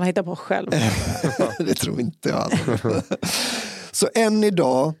ett ord han hittar på själv. Det tror inte jag alltså. Så än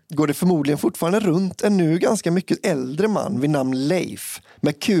idag går det förmodligen fortfarande runt en nu ganska mycket äldre man vid namn Leif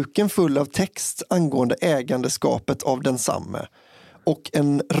med kuken full av text angående ägandeskapet av densamme och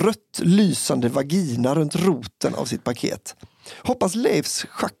en rött lysande vagina runt roten av sitt paket. Hoppas Leifs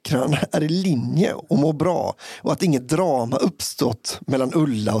chakran är i linje och mår bra och att inget drama uppstått mellan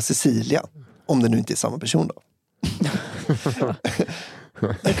Ulla och Cecilia. Om det nu inte är samma person då.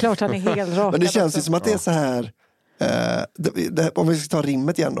 Det är klart han är helt rak. Men det känns ju som att det är så här, om vi ska ta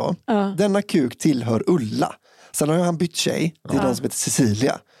rimmet igen då. Denna kuk tillhör Ulla. Sen har han bytt tjej till någon som heter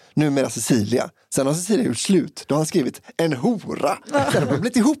Cecilia. Numera Cecilia. Sen har Cecilia gjort slut. Då har han skrivit en hora. Sen har de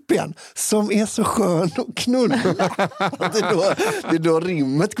blivit ihop igen. Som är så skön och knulla. Det är då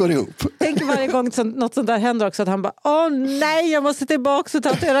rimmet går ihop. Tänk varje gång något sånt där händer också att han bara, åh nej, jag måste tillbaka och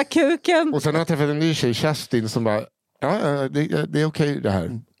tatuera kuken. Och sen har jag träffat en ny tjej, Kerstin, som bara, det är okej det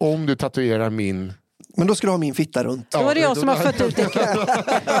här. Om du tatuerar min... Men då ska du ha min fitta runt. Då är det jag som har fött ut det.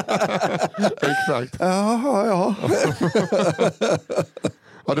 Exakt. Ja.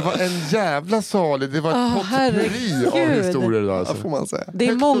 Ja, det var en jävla salig, det var ett potpurri av herregud. historier då, alltså. Får man säga. Det är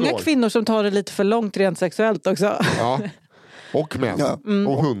Högt många och lågt. kvinnor som tar det lite för långt rent sexuellt också. Ja. Och män. Ja.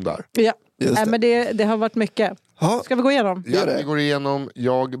 Och hundar. Ja, Just det. men det har varit mycket. Ja. Ska vi gå igenom? Ja, det. vi går igenom.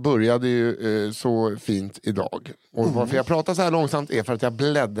 Jag började ju så fint idag. Och varför jag pratar så här långsamt är för att jag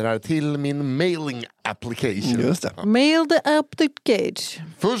bläddrar till min mailing application. Just det. Mail the up the gauge.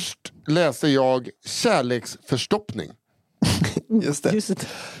 Först läste jag kärleksförstoppning. Just det. Just det.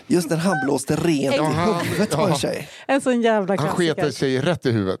 Just när han blåste rent i huvudet på en tjej. En sån jävla Han klassiker. sket sig rätt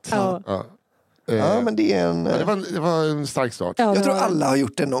i huvudet. Ja. Ja. Ja, men det är en... Ja, det var en stark start. Ja, Jag tror det var- alla har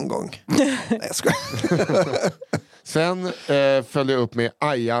gjort det någon gång. Nej, jag skojar. Sen följde jag upp med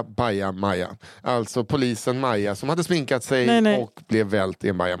Aja Baja Maja. Alltså polisen Maja som hade sminkat sig Nej. och blev vält i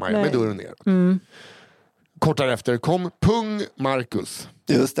en Baja Maja Nej. med dörren ner. Kort därefter kom Pung Marcus.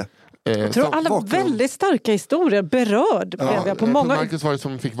 Just det. Jag tror alla vakuum. väldigt starka historier. Berörd blev jag på Pung många... Marcus var det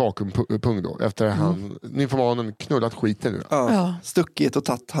som fick vakuumpung då. Efter han, nymfomanen knullat skiten nu. Ja. Stuckit och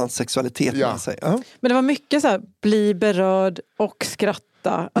tagit hans sexualitet Ja. med sig. Ja. Men det var mycket så här, bli berörd och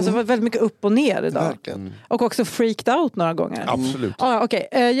skratta. Alltså det var väldigt mycket upp och ner idag. Verkligen. Och också freaked out några gånger. Absolut. Ja, okej.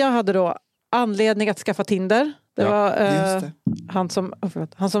 Jag hade då anledning att skaffa Tinder. Det Ja, var just det.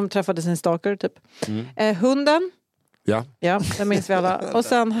 han som träffade sin stalker typ. Hunden. Ja. Ja, det minns vi alla. Och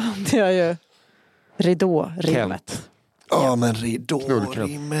sen hade jag ju ridå-rimmet. Kent. Ja, men ridå.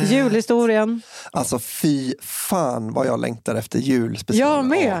 Knullknull. Julhistorien. Alltså fy fan vad jag längtar efter julspecialen. Jag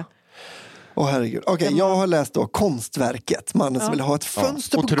med. Ja. Åh herregud. Okej, jag har läst då Konstverket. Mannen som vill ha ett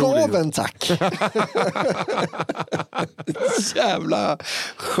fönster på otroligt. gaven, tack. Jävla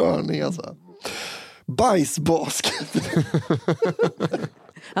sköning alltså. Bajsbasket.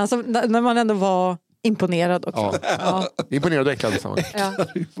 Alltså, när man ändå var imponerad också. Ja. Imponerad och äcklad samma. Ja.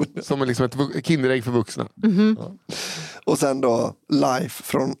 Som liksom ett kinderägg för vuxna. Och sen då Leif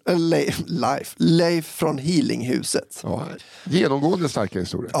från Healinghuset. Ja. Genomgående starka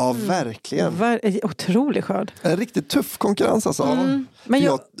historier. Ja, verkligen. Otroligt skön. En riktigt tuff konkurrens alltså. Men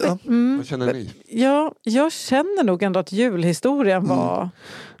jag, Vad känner ni? jag känner nog ändå att julhistorien var...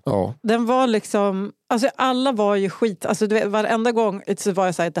 Ja. Den var liksom... Alltså alla var ju skit. Alltså du vet, varenda gång så var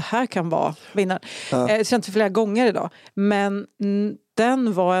jag så här, det här kan vara vinnaren. Det känns flera gånger idag. Men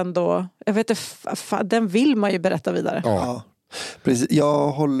den var ändå... Jag vet inte, den vill man ju berätta vidare. Ja, precis. Jag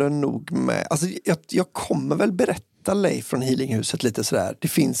håller nog med. Alltså, jag kommer väl berätta Leif från Healinghuset lite sådär. Det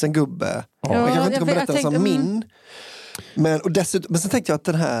finns en gubbe. Jag kanske inte kommer berätta den som min. Men sen tänkte jag att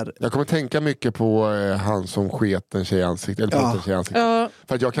den här... Jag kommer tänka mycket på han som sket en tjej i ansiktet. Eller en tjej i ansiktet.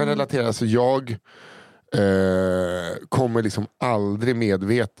 För att jag kan relatera, så jag kommer liksom aldrig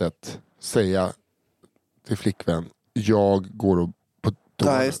medvetet säga till flickvän, jag går på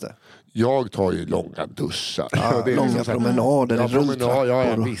toa. Nej, just det. Jag tar ju långa duschar. Ja, det är långa liksom promenader.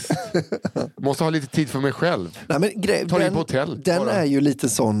 Ja, visst. Måste ha lite tid för mig själv. Nej, men ta det på hotell. Den är ju lite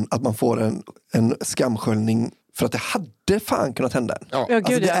sån att man får en skamsköljning för att det hade fan kunnat hända en. Ja.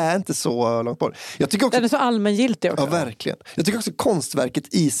 Alltså, det är inte så långt bort. Jag tycker också, den är så allmängiltig också. Ja, verkligen. Jag tycker också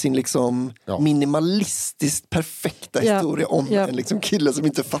konstverket i sin liksom minimalistiskt perfekta historia om en liksom kille som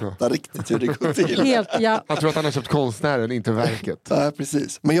inte fattar riktigt hur det går till. Han tror att han har köpt konstnären, inte verket. Ja,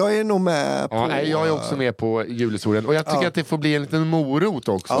 precis. Men jag är nog med på... Ja, jag är också med på julhistorien. Och jag tycker att det får bli en liten morot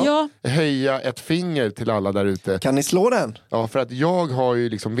också. Ja. Höja ett finger till alla där ute. Kan ni slå den? Ja, för att jag har ju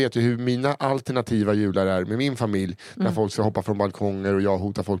liksom, vet ju hur mina alternativa jular är med min familj. När folk ska hoppa från balkonger och jag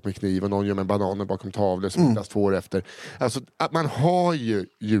hotar folk med kniv och någon gör med bananer bakom tavlor som hittas 2 år efter. Alltså, att man har ju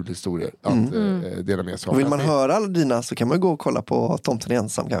julhistorier att dela med sig av. Och vill man höra alla dina så kan man gå och kolla på Tomten är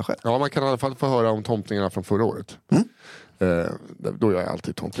ensam kanske. Ja, man kan i alla fall få höra om tomtningarna från förra året. Då gör jag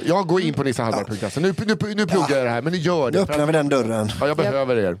alltid tomte. Jag går in på nissahallberg.se. Nu pluggar jag det här, men ni gör det. Nu öppnar vi den dörren. Ja, jag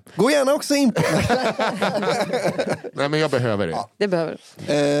behöver er. Gå gärna också in på... Nej, men jag behöver er. Det behöver.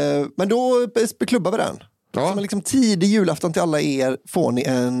 Men då klubbar vi den. Ja. Som en liksom tidig julafton till alla er får ni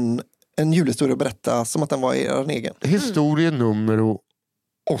en julhistoria att berätta som att den var er egen. Historie nummer 8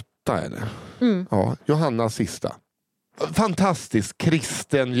 är det. Ja, Johannas sista. Fantastisk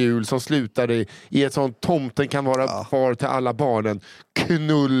kristen jul som slutade i ett sånt tomten kan vara far till alla barnen.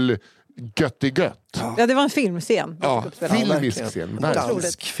 Knull gött i gött. Ja, det var en filmscen. Ja, filmisk scen.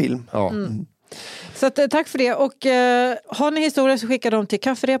 Dansk film. Ja. Så att, tack för det. Och har ni historier så skicka dem till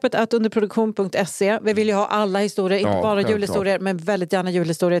kafferepet@underproduktion.se. Vi vill ju ha alla historier, inte bara självklart. julhistorier, men väldigt gärna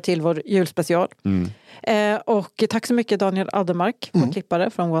julhistorier till vår julspecial. Och tack så mycket Daniel Aldermark, vår klippare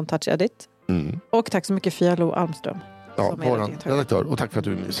från One Touch Edit. Och tack så mycket Fia Lo Almström. Ja, våran redaktör. Och tack för att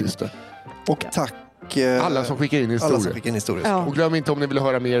du är min syster. Och tack alla som skickar in historier. Ja. Och glöm inte, om ni vill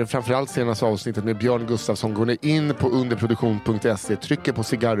höra mer, framförallt senaste avsnittet med Björn Gustafsson, går ni in på underproduktion.se, trycker på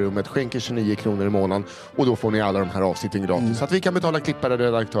cigarrummet, skänker 29 kronor i månaden och då får ni alla de här avsnitten gratis. Så att vi kan betala klippare,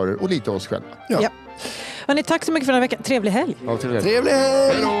 redaktörer och lite oss själva. Ja. Hörrni, tack så mycket för den här veckan. Trevlig helg. Ja, trevlig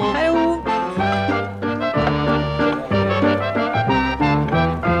helg. Hej då.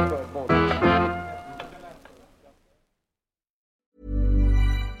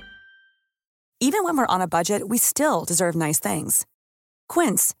 Even when we're on a budget, we still deserve nice things.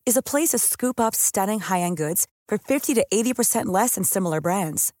 Quince is a place to scoop up stunning high-end goods for 50 to 80% less than similar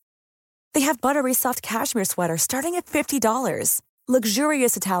brands. They have buttery soft cashmere sweaters starting at $50,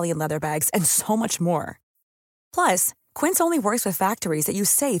 luxurious Italian leather bags, and so much more. Plus, Quince only works with factories that use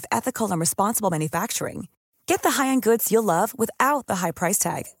safe, ethical, and responsible manufacturing. Get the high-end goods you'll love without the high price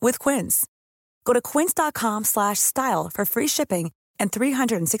tag with Quince. Go to quince.com/style for free shipping and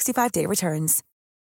 365-day returns.